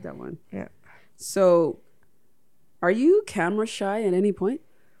 I like that one. Yeah. So are you camera shy at any point?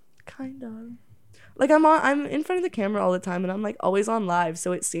 Kind of. Like, I'm in front of the camera all the time, and I'm, like, always on live,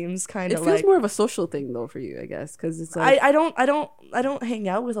 so it seems kind It of feels like more of a social thing though for you, I guess, because it's like I don't hang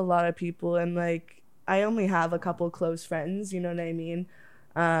out with a lot of people, and, like, I only have a couple close friends, you know what I mean?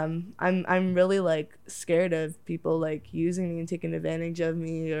 I'm really, like, scared of people, like, using me and taking advantage of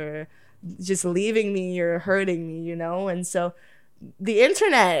me, or just leaving me or hurting me, you know? And so the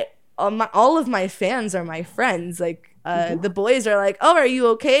internet, all of my fans are my friends. Like, the boys are like, oh, are you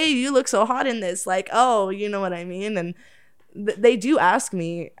okay? You look so hot in this. Like, oh, you know what I mean? And they do ask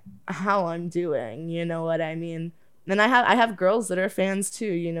me how I'm doing, you know what I mean? And I have girls that are fans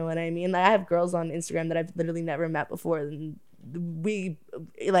too, you know what I mean? Like, I have girls on Instagram that I've literally never met before, and we,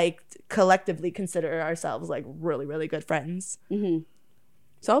 like, collectively consider ourselves, like, really, really good friends. Mm-hmm.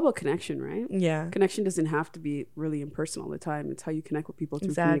 It's all about connection, right? Yeah. Connection doesn't have to be really impersonal all the time. It's how you connect with people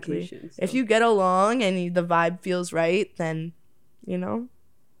through communication. So. If you get along and the vibe feels right, then, you know,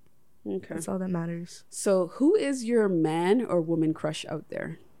 okay, that's all that matters. So who is your man or woman crush out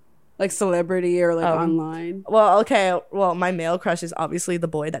there? Like celebrity or like online? Well, okay. Well, my male crush is obviously the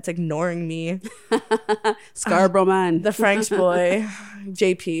boy that's ignoring me. Scarborough man. The French boy,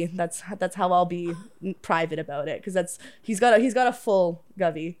 JP. That's how I'll be private about it, because he's got a full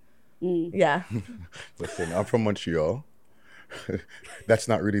govy. Yeah. Listen, I'm from Montreal. That's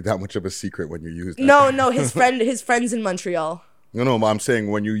not really that much of a secret when you use that. No, his friend's in Montreal. No, but I'm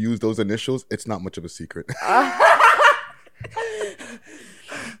saying when you use those initials, it's not much of a secret.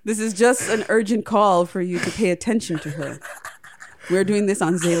 This is just an urgent call for you to pay attention to her. We're doing this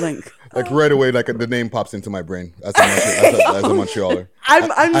on Zaylink. Like right away, like the name pops into my brain as a Montrealer. As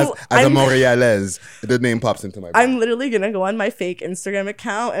a Montrealaise, the name pops into my brain. I'm literally gonna go on my fake Instagram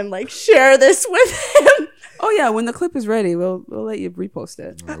account and, like, share this with him. Oh yeah, when the clip is ready, we'll let you repost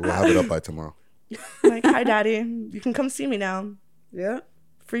it. All right, we'll have it up by tomorrow. Like, hi, daddy. You can come see me now. Yeah.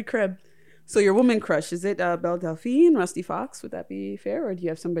 Free crib. So your woman crush, is it Belle Delphine, Rusty Fox? Would that be fair? Or do you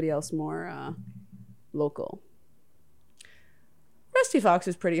have somebody else more local? Rusty Fox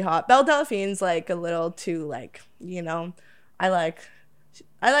is pretty hot. Belle Delphine's, like, a little too, like, you know, I like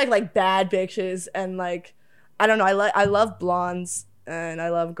bad bitches, and, like, I don't know, I love blondes, and I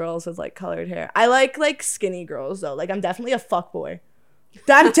love girls with, like, colored hair. I like skinny girls though. Like, I'm definitely a fuckboy.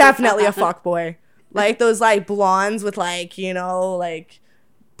 I'm definitely a fuckboy. Like, those, like, blondes with, like, you know, like,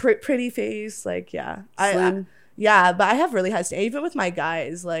 pretty face. Like, yeah. Yeah, but I have really high standards. Even with my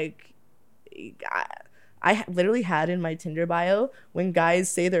guys, like, I literally had in my Tinder bio when guys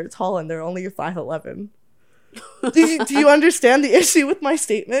say they're tall and they're only 5'11". Do you understand the issue with my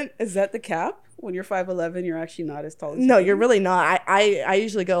statement? Is that the cap? When you're 5'11", you're actually not as tall as No, you you're really not. I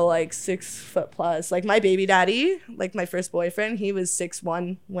usually go, like, 6 foot plus. Like, my baby daddy, like, my first boyfriend, he was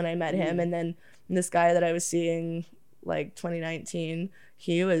 6'1" when I met him. And then this guy that I was seeing, like, 2019,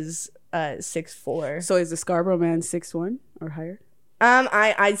 he was 6'4". So is the Scarborough man 6'1" or higher?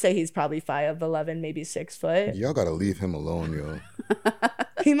 I'd say he's probably 5'11", maybe 6 foot. Y'all gotta leave him alone, yo.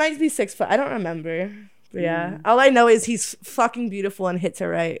 He might be 6 foot. I don't remember. But yeah. All I know is he's fucking beautiful and hits it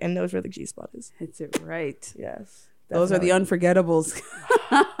right and knows where the G spot is. Hits it right. Yes. Those are the unforgettables.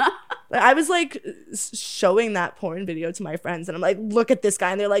 I was like showing that porn video to my friends and I'm like, look at this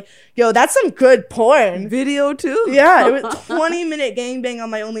guy. And they're like, yo, that's some good porn. Video too? Yeah. It was 20-minute gangbang on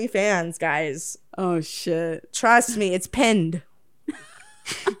my OnlyFans, guys. Oh, shit. Trust me. It's pinned.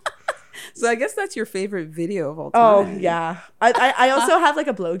 So I guess that's your favorite video of all Oh, time. yeah. I also have like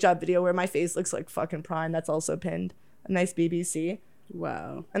a blowjob video where my face looks like fucking prime. That's also pinned. A nice BBC.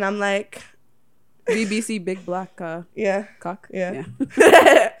 Wow. And I'm like... BBC Big Black yeah. Cock. Yeah.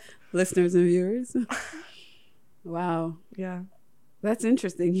 Listeners and viewers. Wow. Yeah. That's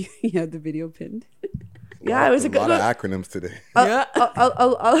interesting. You had the video pinned. Yeah, it was a lot good... of acronyms today.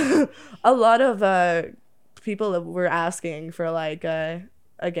 A lot of people were asking for like a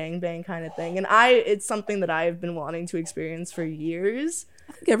gangbang kind of thing, and it's something that I've been wanting to experience for years.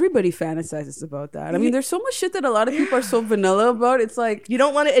 I think everybody fantasizes about that. I mean, there's so much shit that a lot of people are so vanilla about. It's like, You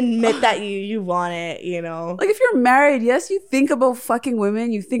don't want to admit that you want it, you know? like if you're married, yes, you think about fucking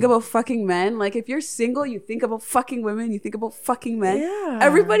women, you think about fucking men. Like if you're single, you think about fucking women, you think about fucking men. Yeah.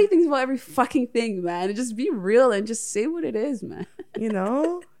 Everybody thinks about every fucking thing, man. And just be real and just say what it is, man. You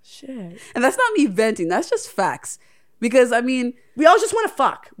know? Shit. And that's not me venting. That's just facts. Because I mean, We all just want to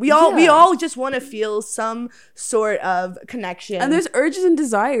fuck. We all just want to feel some sort of connection. and there's urges and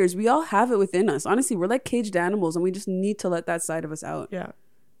desires. We all have it within us. Honestly, we're like caged animals and we just need to let that side of us out. yeah.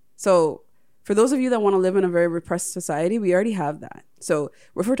 So for those of you that want to live in a very repressed society, we already have that. So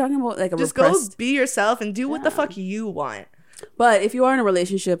if we're talking about like a Just repressed... go be yourself and do what the fuck you want. But if you are in a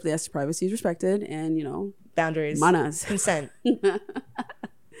relationship, yes, privacy is respected and, you know, Boundaries. manas. Consent.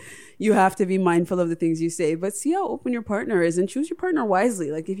 You have to be mindful of the things you say, but see how open your partner is and choose your partner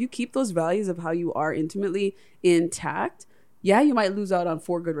wisely. Like if you keep those values of how you are intimately intact, yeah, you might lose out on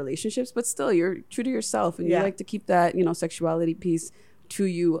 4 good relationships, but still you're true to yourself and you like to keep that, you know, sexuality piece to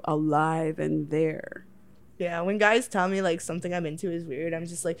you alive and there. Yeah, when guys tell me like something I'm into is weird, I'm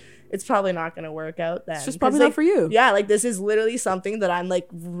just like, it's probably not gonna work out then. It's just probably not for you. Yeah, like this is literally something that I'm like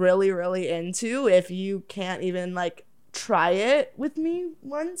really, really into. If you can't even like try it with me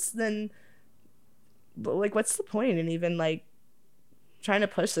once, then like what's the point in even like trying to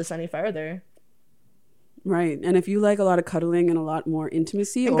push this any further? Right. And if you like a lot of cuddling and a lot more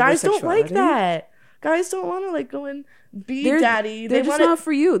intimacy, And over guys don't like sexuality, that. Guys don't want to like go and be daddy. They're They just want not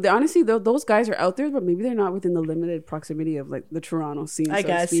for you. Honestly, those guys are out there, but maybe they're not within the limited proximity of like the Toronto scene, I so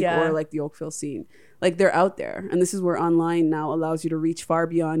guess, to speak, yeah. or like the Oakville scene. Like they're out there, and this is where online now allows you to reach far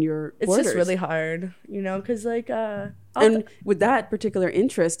beyond your It's borders. just really hard, you know, because like and with that particular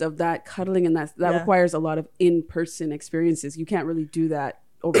interest of that cuddling and that requires a lot of in-person experiences. You can't really do that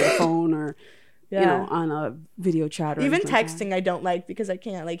over the phone or you know, on a video chat or even anything like that. texting I don't like because I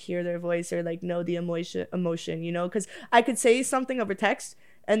can't like hear their voice or like know the emotion, you know, because I could say something over text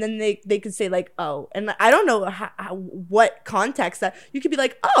and then they could say like, oh, and I don't know what context that you could be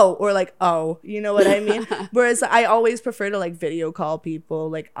like, oh, or like, oh, you know what I mean? Whereas I always prefer to like video call people.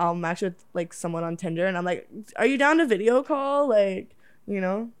 Like I'll match with like someone on Tinder and I'm like, are you down to video call? Like, you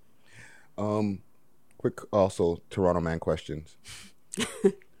know? Quick also Toronto man questions.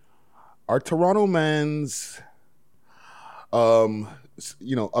 Are Toronto mans,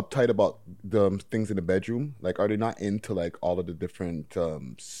 you know, uptight about the things in the bedroom? Like, are they not into like all of the different,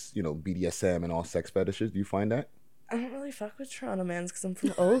 you know, BDSM and all sex fetishes? Do you find that? I don't really fuck with Toronto mans because I'm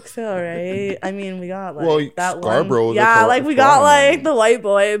from Oakville, right? I mean, we got like Well, that Scarborough, one. the Yeah, like we got Toronto like man. the white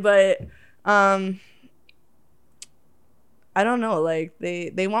boy, but I don't know. Like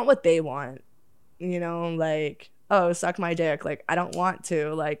they want what they want, you know. Like, oh, suck my dick. Like I don't want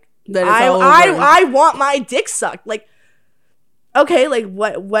to. Like Then it's all over. I want my dick sucked. Like, okay, like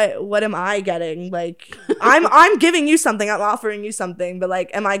what am I getting? Like I'm giving you something. I'm offering you something, but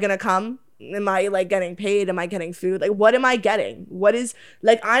like, am I gonna come? Am I like getting paid? Am I getting food? Like, what am I getting? What is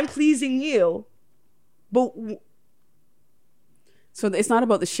like I'm pleasing you, but So it's not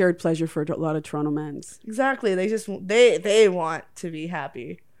about the shared pleasure for a lot of Toronto mans. exactly, they just they want to be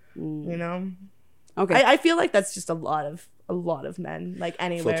happy, you know. Okay. I feel like that's just a lot of men, like So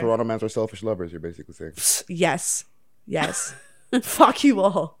anywhere. Toronto mans are selfish lovers, you're basically saying. Yes. Fuck you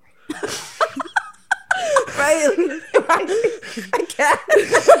all. Right? I can't.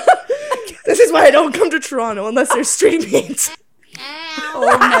 This is why I don't come to Toronto unless there's street meets.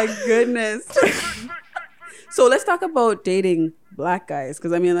 Oh my goodness. So let's talk about dating black guys,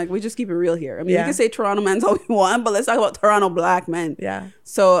 because I mean, like, we just keep it real here. I mean, Yeah. you can say Toronto men's all we want, but let's talk about Toronto black men. Yeah.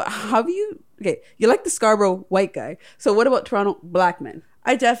 So have you Okay, you like the Scarborough white guy. So what about Toronto black men?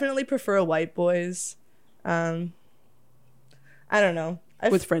 I definitely prefer white boys. I don't know.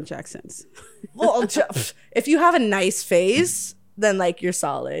 With French accents. Well, if you have a nice face, then like you're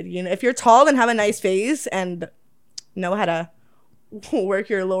solid. You know, if you're tall and have a nice face and know how to work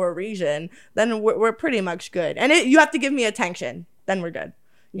your lower region, then we're pretty much good. And you have to give me attention, then we're good.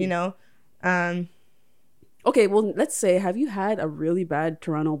 You know. Okay, well, let's say, have you had a really bad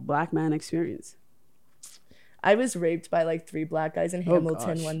Toronto black man experience? I was raped by like 3 black guys in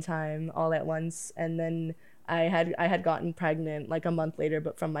Hamilton gosh. one time, all at once, and then I had gotten pregnant like a month later,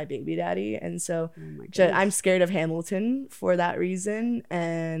 but from my baby daddy, and so I'm scared of Hamilton for that reason,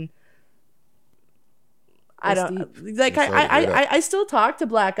 and I That's don't like I still talk to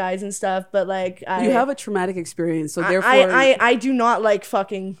black guys and stuff, but like You have a traumatic experience, so therefore... I do not like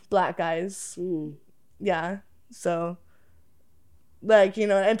fucking black guys. Yeah, so like, you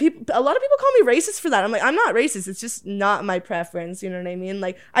know, and a lot of people call me racist for that. I'm like, I'm not racist. It's just not my preference. You know what I mean?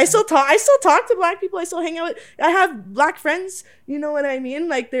 Like, I still talk to black people. I still hang out with. I have black friends. You know what I mean?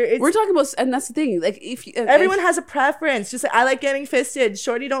 Like, we're talking about, and that's the thing. Like, if everyone has a preference, just like I like getting fisted.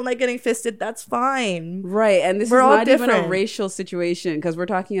 Shorty don't like getting fisted. That's fine. Right, and this We're is all not even a different. racial situation because we're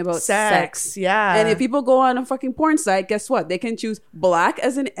talking about sex. Yeah, And if people go on a fucking porn site, guess what? They can choose black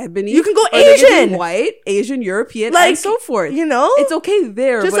as in ebony. You can go or they can Asian. do white, Asian, European, Like, and so forth. you know? It's okay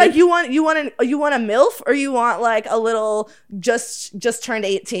there. just but like if you want a MILF, or you want like a little just turned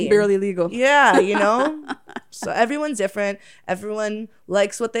 18, barely legal. Yeah, you know. So everyone's different. Everyone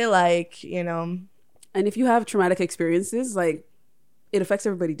likes what they like, you know. And if you have traumatic experiences, like, it affects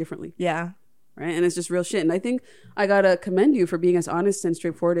everybody differently. Yeah. Right. And it's just real shit. And I think I got to commend you for being as honest and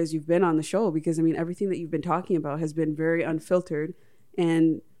straightforward as you've been on the show, because, I mean, everything that you've been talking about has been very unfiltered.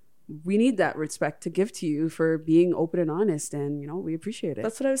 And we need that respect to give to you for being open and honest. And, you know, we appreciate it.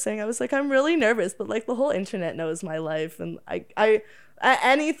 That's what I was saying. I was like, I'm really nervous, but like the whole internet knows my life. And I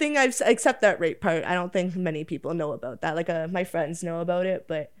anything except that rape part, I don't think many people know about that. Like my friends know about it,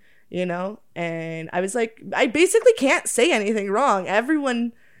 but, you know, and I was like, I basically can't say anything wrong.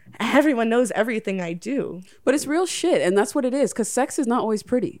 Everyone knows everything I do. But it's real shit, and that's what it is, because sex is not always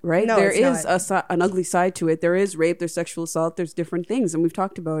pretty, right? No, there it's is not. an ugly side to it. There is rape, there's sexual assault, there's different things, and we've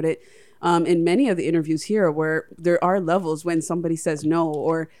talked about it in many of the interviews here, where there are levels when somebody says no,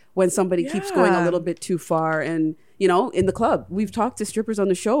 or when somebody keeps going a little bit too far. And, you know, in the club, we've talked to strippers on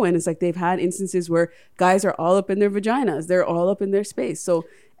the show, and it's like they've had instances where guys are all up in their vaginas, they're all up in their space. So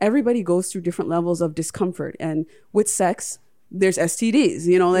everybody goes through different levels of discomfort, and with sex, there's STDs,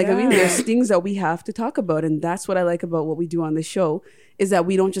 you know, like, I mean, there's things that we have to talk about. And that's what I like about what we do on this show, is that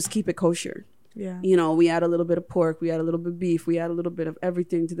we don't just keep it kosher. Yeah. You know, we add a little bit of pork, we add a little bit of beef, we add a little bit of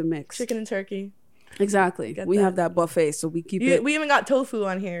everything to the mix. Chicken and turkey. Exactly. We have that buffet, so we keep it. We even got tofu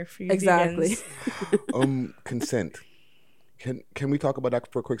on here for you. Exactly. vegans. Consent. Can we talk about that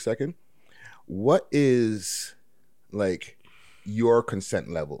for a quick second? What is like your consent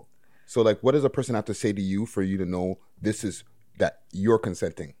level? So like, what does a person have to say to you for you to know this is that you're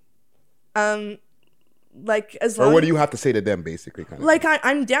consenting? Like, as long, or what do you have to say to them, basically? Kind of like,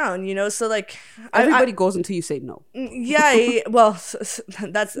 I'm down, you know. So like, Everybody goes until you say no. Yeah. Well,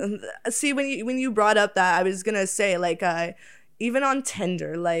 that's see, when you brought up that, I was gonna say, like, even on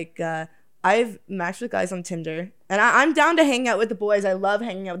Tinder, like, I've matched with guys on Tinder, and I'm down to hang out with the boys. I love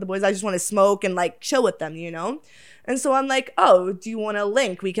hanging out with the boys. I just want to smoke and like chill with them, you know. And so I'm like, oh, do you want to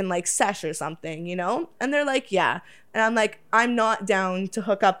link? We can like sesh or something, you know? And they're like, yeah. And I'm like, I'm not down to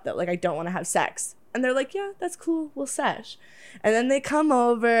hook up though. Like, I don't want to have sex. And they're like, yeah, that's cool. We'll sesh. And then they come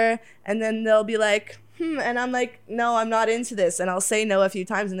over, and then they'll be like, and I'm like, no, I'm not into this. And I'll say no a few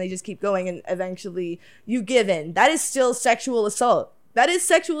times, and they just keep going. And eventually you give in. That is still sexual assault. That is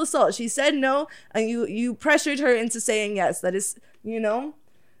sexual assault. She said no, and you pressured her into saying yes. That is, you know?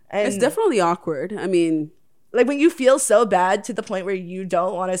 And It's definitely awkward. I mean, like, when you feel so bad to the point where you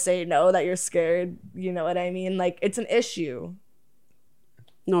don't want to say no, that you're scared, you know what I mean? Like, it's an issue.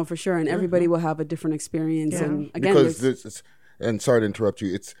 no, for sure. And everybody will have a different experience. Yeah. And again, because this, and sorry to interrupt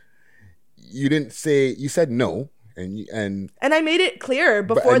you. You said no, and I made it clear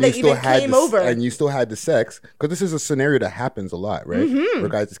but- before and they you still even had came the- over. and you still had the sex, because this is a scenario that happens a lot, right? Where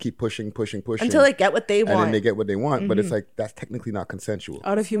guys just keep pushing until they get what they and want. then they get what they want, but it's like that's technically not consensual.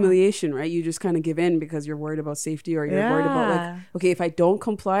 out of humiliation, right? You just kind of give in because you're worried about safety, or you're worried about, like, okay, if I don't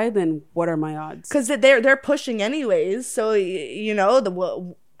comply, then what are my odds? Because they're pushing anyways. So, you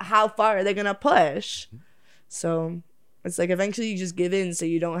know, how far are they going to push? So it's like, eventually you just give in, so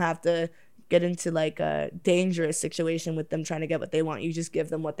you don't have to get into like a dangerous situation with them trying to get what they want. You just give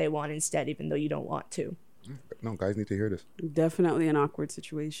them what they want instead, even though you don't want to. No, guys need to hear this. Definitely an awkward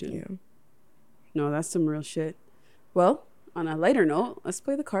situation. Yeah. No, that's some real shit. Well, on a lighter note, let's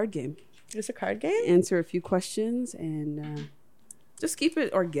play the card game. It's a card game? Answer a few questions and just keep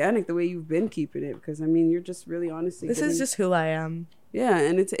it organic the way you've been keeping it. Because, I mean, you're just really honestly... This is just who I am. Yeah,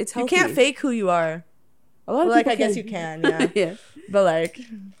 and it's You healthy. can't fake who you are. A lot of Well, like, people I guess can. you can, yeah. Yeah. But, like...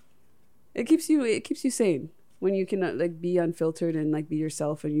 It keeps you sane when you can like be unfiltered and like be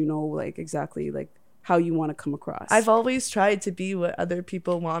yourself and you know like exactly like how you want to come across. I've always tried to be what other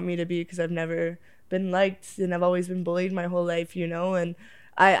people want me to be because I've never been liked and I've always been bullied my whole life, you know. And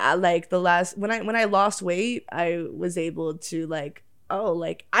I like the last when I lost weight, I was able to like, oh,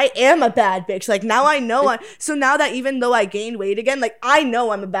 like I am a bad bitch. Like now I know. So now that even though I gained weight again, like I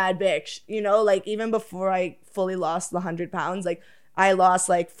know I'm a bad bitch, you know. Like even before I fully lost the 100 pounds, like I lost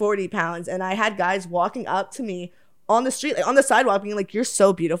like 40 pounds, and I had guys walking up to me on the street, like on the sidewalk, being like, "You're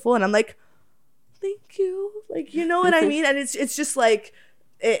so beautiful," and I'm like, thank you, like, you know what I mean. And it's just like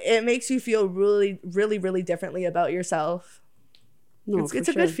it makes you feel really really really differently about yourself. No, It's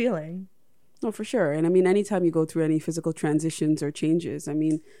a good feeling. No, for sure. And I mean, anytime you go through any physical transitions or changes, I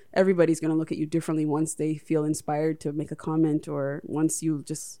mean, everybody's going to look at you differently once they feel inspired to make a comment or once you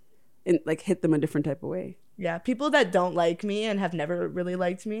just like hit them a different type of way. Yeah, people that don't like me and have never really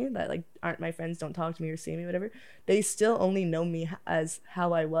liked me, that like aren't my friends, don't talk to me or see me, whatever, they still only know me as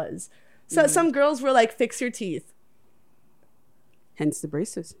how I was. So some girls were like, fix your teeth. Hence the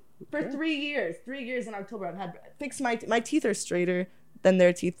braces. For 3 years. 3 years in October, I've had fix my teeth are straighter than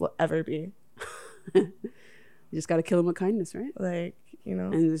their teeth will ever be. You just got to kill them with kindness, right? Like, you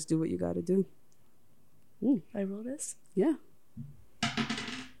know. And just do what you got to do. I roll this? Yeah.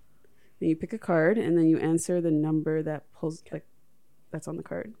 Then you pick a card and then you answer the number that pulls like that's on the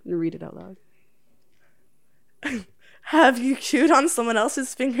card and read it out loud. Have you chewed on someone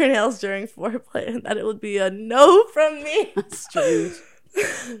else's fingernails during foreplay? And that it would be a no from me. Strange.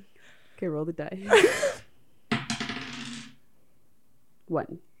 Okay, roll the die.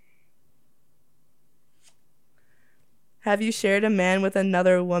 1. Have you shared a man with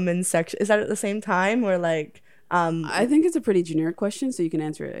another woman's sex? Is that at the same time or like I think it's a pretty generic question, so you can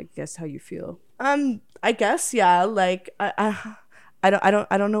answer it, I guess, how you feel. I guess, yeah. Like I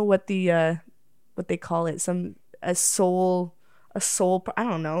don't know what the what they call it. A soul. I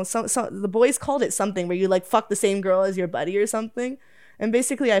don't know. So the boys called it something where you like fuck the same girl as your buddy or something. And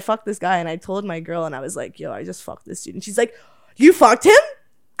basically, I fucked this guy, and I told my girl, and I was like, "Yo, I just fucked this dude." And she's like, "You fucked him?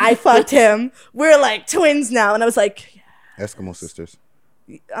 I fucked him. We're like twins now." And I was like, Eskimo sisters.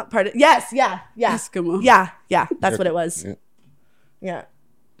 "Pardon? Yes, yeah. Eskimo. Yeah. That's what it was. Yeah. Yeah."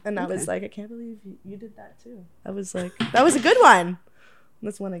 And I was like, "I can't believe you did that too." I was like, "That was a good one."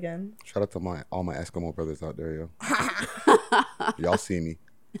 Let's one again. Shout out to all my Eskimo brothers out there, yo. Y'all see me.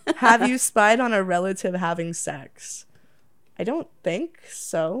 Have you spied on a relative having sex? I don't think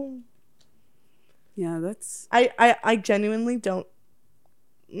so. Yeah, that's... I genuinely don't,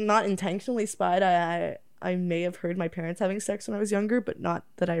 not intentionally spied. I may have heard my parents having sex when I was younger, but not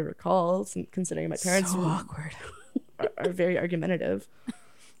that I recall, considering my parents so awkward. are very argumentative.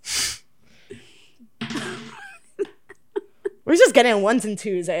 We're just getting ones and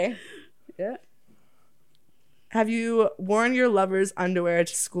twos, eh? Yeah. Have you worn your lover's underwear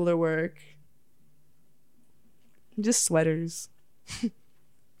to school or work? Just sweaters.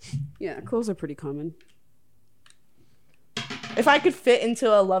 Yeah, clothes are pretty common. If I could fit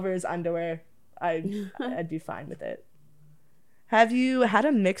into a lover's underwear, I'd be fine with it. Have you had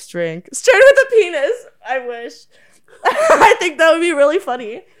a mixed drink? Straight with a penis. I wish. I think that would be really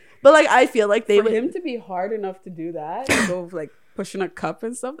funny. But like, I feel like For him to be hard enough to do that, to go like pushing a cup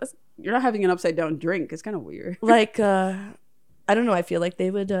and stuff, you're not having an upside down drink. It's kind of weird. Like, I don't know. I feel like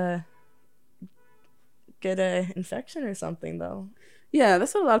they would get an infection or something, though. Yeah,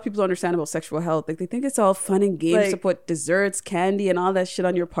 that's what a lot of people don't understand about sexual health. Like, they think it's all fun and games to put desserts, candy, and all that shit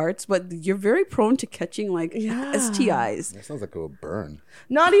on your parts, but you're very prone to catching like STIs. That sounds like it would burn.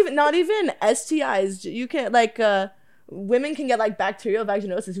 Not even STIs. You can like women can get like bacterial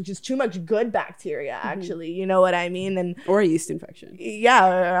vaginosis, which is too much good bacteria. Actually, you know what I mean? And or a yeast infection.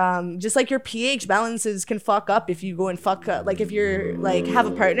 Yeah, or, just like your pH balances can fuck up if you go and fuck like if you're like have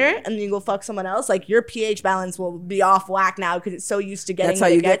a partner and then you go fuck someone else, like your pH balance will be off whack now because it's so used to getting. That's how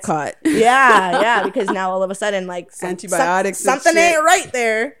you get caught. Yeah, because now all of a sudden like antibiotics, something ain't right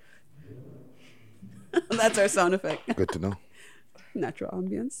there. That's our sound effect. Good to know. Natural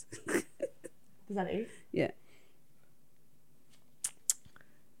ambience. Is that 8? Yeah.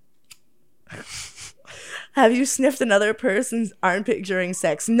 Have you sniffed another person's armpit during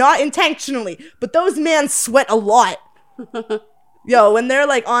sex? Not intentionally, but those men sweat a lot. Yo, when they're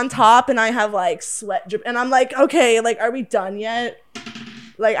like on top and I have like sweat drip and I'm like, okay, like, are we done yet?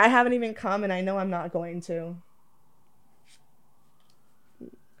 Like, I haven't even come, and I know I'm not going to.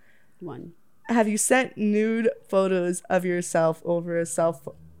 One. Have you sent nude photos of yourself over a cell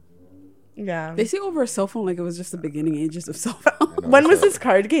phone? Yeah. They say over a cell phone like it was just the beginning ages of cell phone. When was this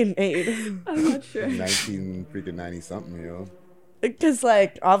card game made? I'm not sure. 90 something, you know. Because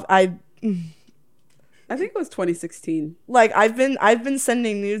like I think it was 2016. like I've been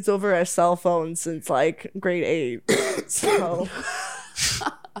sending nudes over a cell phone since like grade 8. So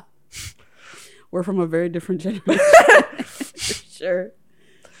We're from a very different generation. For sure.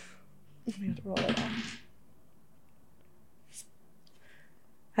 we have to roll it off.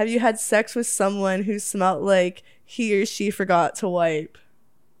 Have you had sex with someone who smelled like he or she forgot to wipe?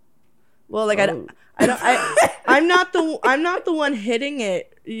 Well, like I'm not the one hitting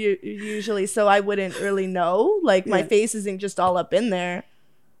it usually, so I wouldn't really know. Like my face isn't just all up in there.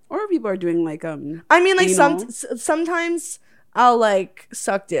 Or people are doing like I mean, like anal. sometimes I'll like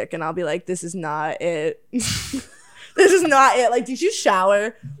suck dick and I'll be like, this is not it. This is not it. Like, did you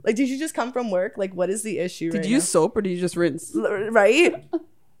shower? Like, did you just come from work? Like, what is the issue? Did right you use soap or did you just rinse? right?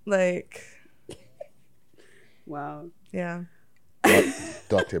 Like, Wow. yeah.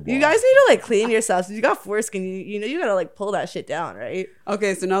 Duct tape. You guys need to like clean yourselves. You got foreskin. You know you gotta like pull that shit down, right?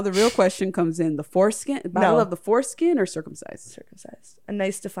 Okay, so now the real question comes in: the foreskin, battle No. of the foreskin, or circumcised? Circumcised. A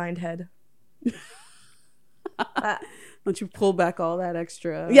nice defined head. Don't you pull back all that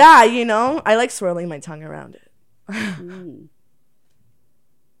extra? Yeah, you know, I like swirling my tongue around it.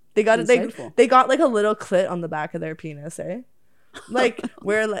 They got Insightful. they got like a little clit on the back of their penis, eh? Like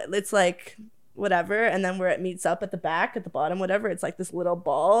where it's like whatever, and then where it meets up at the back, at the bottom, whatever, it's like this little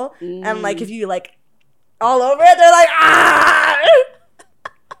ball, and like if you like all over it, they're like ah.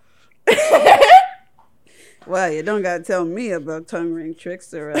 Well, you don't gotta tell me about tongue ring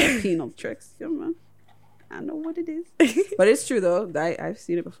tricks or penal tricks. Come on, I know what it is. But it's true though. I've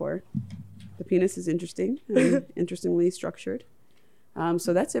seen it before. The penis is interesting, and interestingly structured.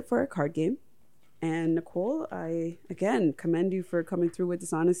 So that's it for our card game. And Nicole, I again commend you for coming through with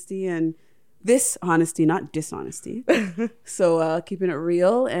this honesty and this honesty, not dishonesty. So keeping it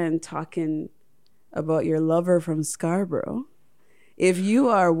real and talking about your lover from Scarborough. If you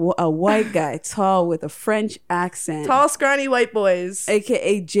are a white guy, tall with a French accent, Tall, scrawny white boys.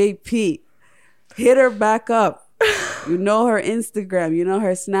 aka JP, hit her back up. You know her Instagram, you know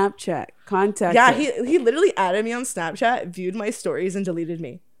her Snapchat. Contact Yeah, her. he literally added me on Snapchat, viewed my stories, and deleted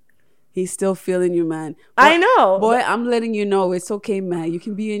me. He's still feeling you, man. I know. Boy, I'm letting you know it's okay, man. You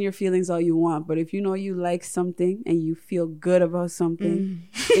can be in your feelings all you want, but if you know you like something and you feel good about something,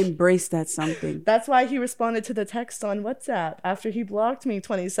 embrace that something. That's why he responded to the text on WhatsApp after he blocked me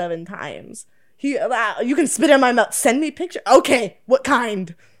 27 times. You can spit in my mouth. Send me picture. Okay, what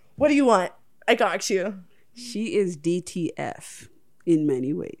kind? What do you want? I got you. She is DTF in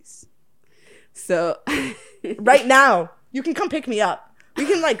many ways. So, Right now, you can come pick me up. We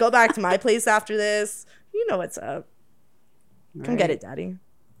can like go back to my place after this. You know what's up. Come get it, daddy.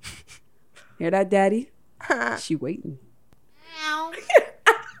 Hear that, daddy? She waiting.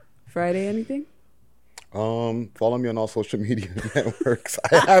 Friday, anything? Follow me on all social media networks.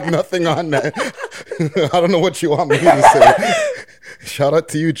 I have nothing on that. I don't know what you want me to say. Shout out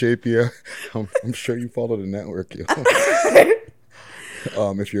to you, JP. I'm sure you follow the network. You know?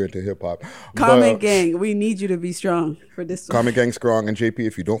 If you're into hip hop. Comment gang, we need you to be strong for this one. Comment Gang Strong, and JP,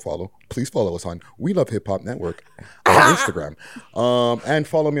 if you don't follow, please follow us on We Love Hip Hop Network on Instagram. And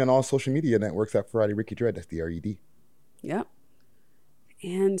follow me on all social media networks at Friday Ricky Dread. That's DRED. Yep.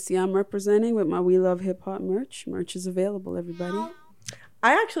 And see, I'm representing with my We Love Hip Hop merch. Merch is available, everybody.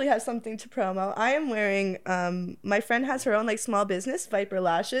 I actually have something to promo. I am wearing, my friend has her own like small business, Viper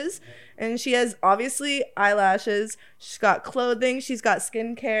Lashes, and she has obviously eyelashes. She's got clothing. She's got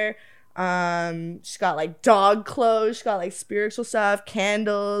skincare. She's got like dog clothes. She's got like spiritual stuff,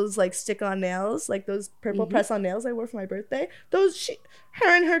 candles, like stick on nails, like those purple press on nails I wore for my birthday.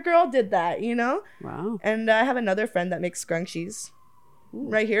 Her and her girl did that, you know? Wow. And I have another friend that makes scrunchies.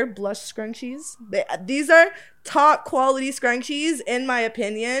 Right here, blush scrunchies. These are top quality scrunchies, in my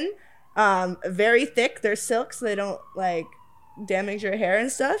opinion. Very thick. They're silk, so they don't like damage your hair and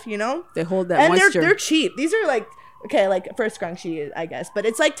stuff. You know. They hold that and moisture. they're cheap. These are like like for a scrunchie, I guess, but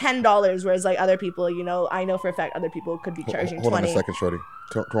it's like $10. Whereas like other people, you know, I know for a fact other people could be charging Hold on $20. a second, shorty.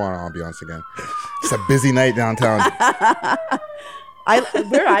 Turn on ambiance again. It's a busy night downtown.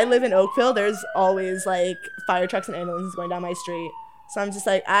 Where I live in Oakville, there's always like fire trucks and ambulances going down my street. So I'm just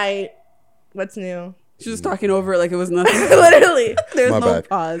like, what's new? She was talking over it like it was nothing. Literally. There's My no bad.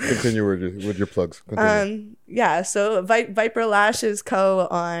 pause. Continue with your plugs. Continue. Yeah, so Viper Lashes Co.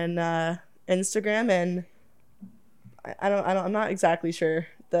 on Instagram, and I'm not exactly sure.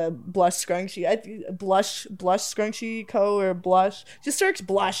 The blush scrunchie, blush scrunchie co or blush. Just search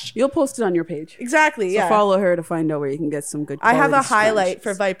blush. You'll post it on your page. Exactly. So Yeah. follow her to find out where you can get some good. I have a quality highlight scrunchies.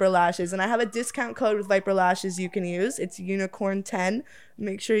 for Viper Lashes, and I have a discount code with Viper Lashes you can use. It's unicorn10.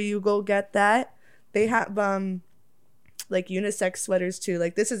 Make sure you go get that. They have like unisex sweaters too.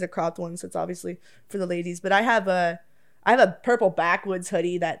 Like this is a cropped one, so it's obviously for the ladies. But I have a purple backwoods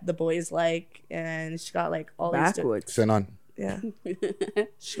hoodie that the boys like, and it's got like all these. Backwoods. Send on. Yeah.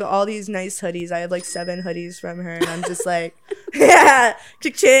 She's got all these nice hoodies. I have like 7 hoodies from her, and I'm just like, yeah,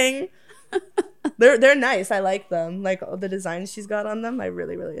 cha-ching. They're nice. I like them. Like all the designs she's got on them, I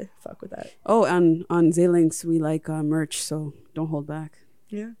really, really fuck with that. Oh, on Zlinks we like merch, so don't hold back.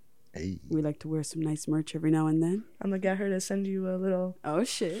 Yeah. Hey. We like to wear some nice merch every now and then. I'm gonna get her to send you a little Oh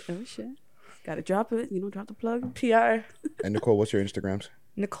shit. Gotta drop it. Drop the plug. PR. And Nicole, what's your Instagrams?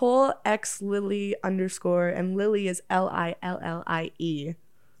 Nicole X Lily _ and Lily is LILLIE.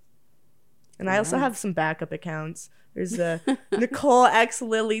 And I also have some backup accounts. There's a Nicole X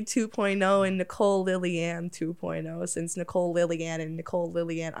Lily 2.0 and Nicole Lillian 2.0, since Nicole Lillian and Nicole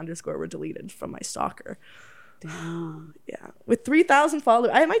Lillian _ were deleted from my stalker. Damn. Yeah, with 3,000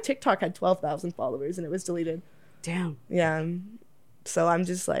 followers. My TikTok had 12,000 followers and it was deleted. Damn. Yeah, so I'm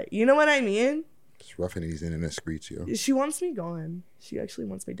just like, you know what I mean? It's roughing these internet streets, yo. She wants me gone. She actually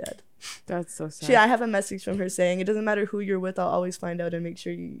wants me dead. That's so sad. I have a message from her saying, it doesn't matter who you're with, I'll always find out and make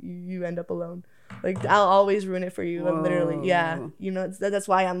sure you end up alone. Like, I'll always ruin it for you. I'm literally, yeah. That's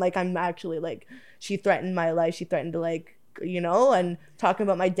why I'm actually, like, she threatened my life. She threatened to, like, and talking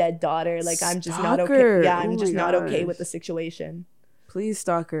about my dead daughter. Like, I'm just not okay. Stalker. Yeah, I'm Oh just my not okay gosh. with the situation. Please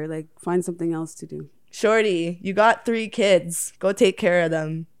stalk her. Like, find something else to do. Shorty, you got 3 kids. Go take care of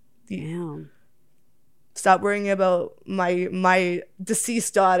them. Damn. Stop worrying about my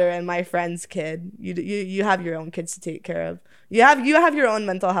deceased daughter and my friend's kid. You have your own kids to take care of. You have your own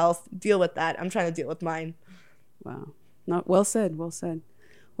mental health. Deal with that. I'm trying to deal with mine. Wow. Not well said. Well said.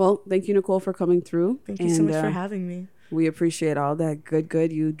 Well, thank you, Nicole, for coming through. Thank you so much for having me. We appreciate all that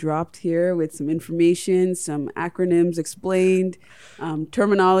good you dropped here with some information, some acronyms explained,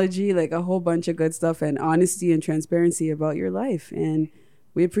 terminology, like a whole bunch of good stuff, and honesty and transparency about your life. And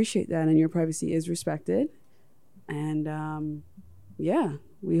we appreciate that, and your privacy is respected. And yeah,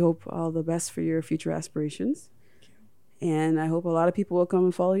 we hope all the best for your future aspirations. And I hope a lot of people will come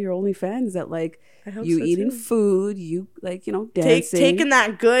and follow your OnlyFans that like you so eating too. food, you like, dancing. Taking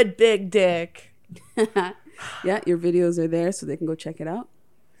that good big dick. Yeah, your videos are there, so they can go check it out.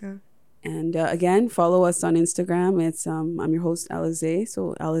 Yeah. And again, follow us on Instagram. It's I'm your host, Alize.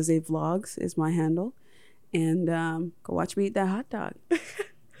 So Alize Vlogs is my handle. And go watch me eat that hot dog.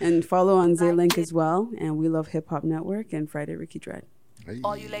 And follow on Zlink as well. And We Love Hip Hop Network and Friday Ricky Dread. Hey.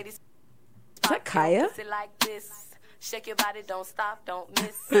 All you ladies, Is that Kaya? pussy like this. Shake your body, don't stop, don't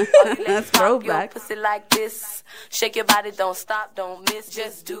miss. All you ladies, That's pop your throwback. pussy like this. Shake your body, don't stop, don't miss.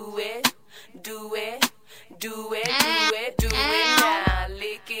 Just do it, do it, do it, do it, do it now.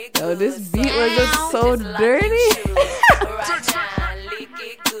 Lick it good. Oh, this beat was just so Just like dirty. you should. Right now, lick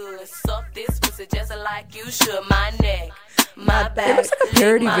it good. Suck this pussy just like you should. My neck, my back. It looks like a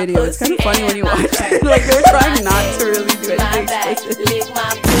parody lick my video. It's kind of pussy funny when you and my watch crack. it. Like they're trying not to really do My anything back, explicit. lick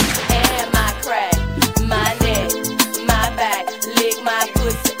my pussy and my crack.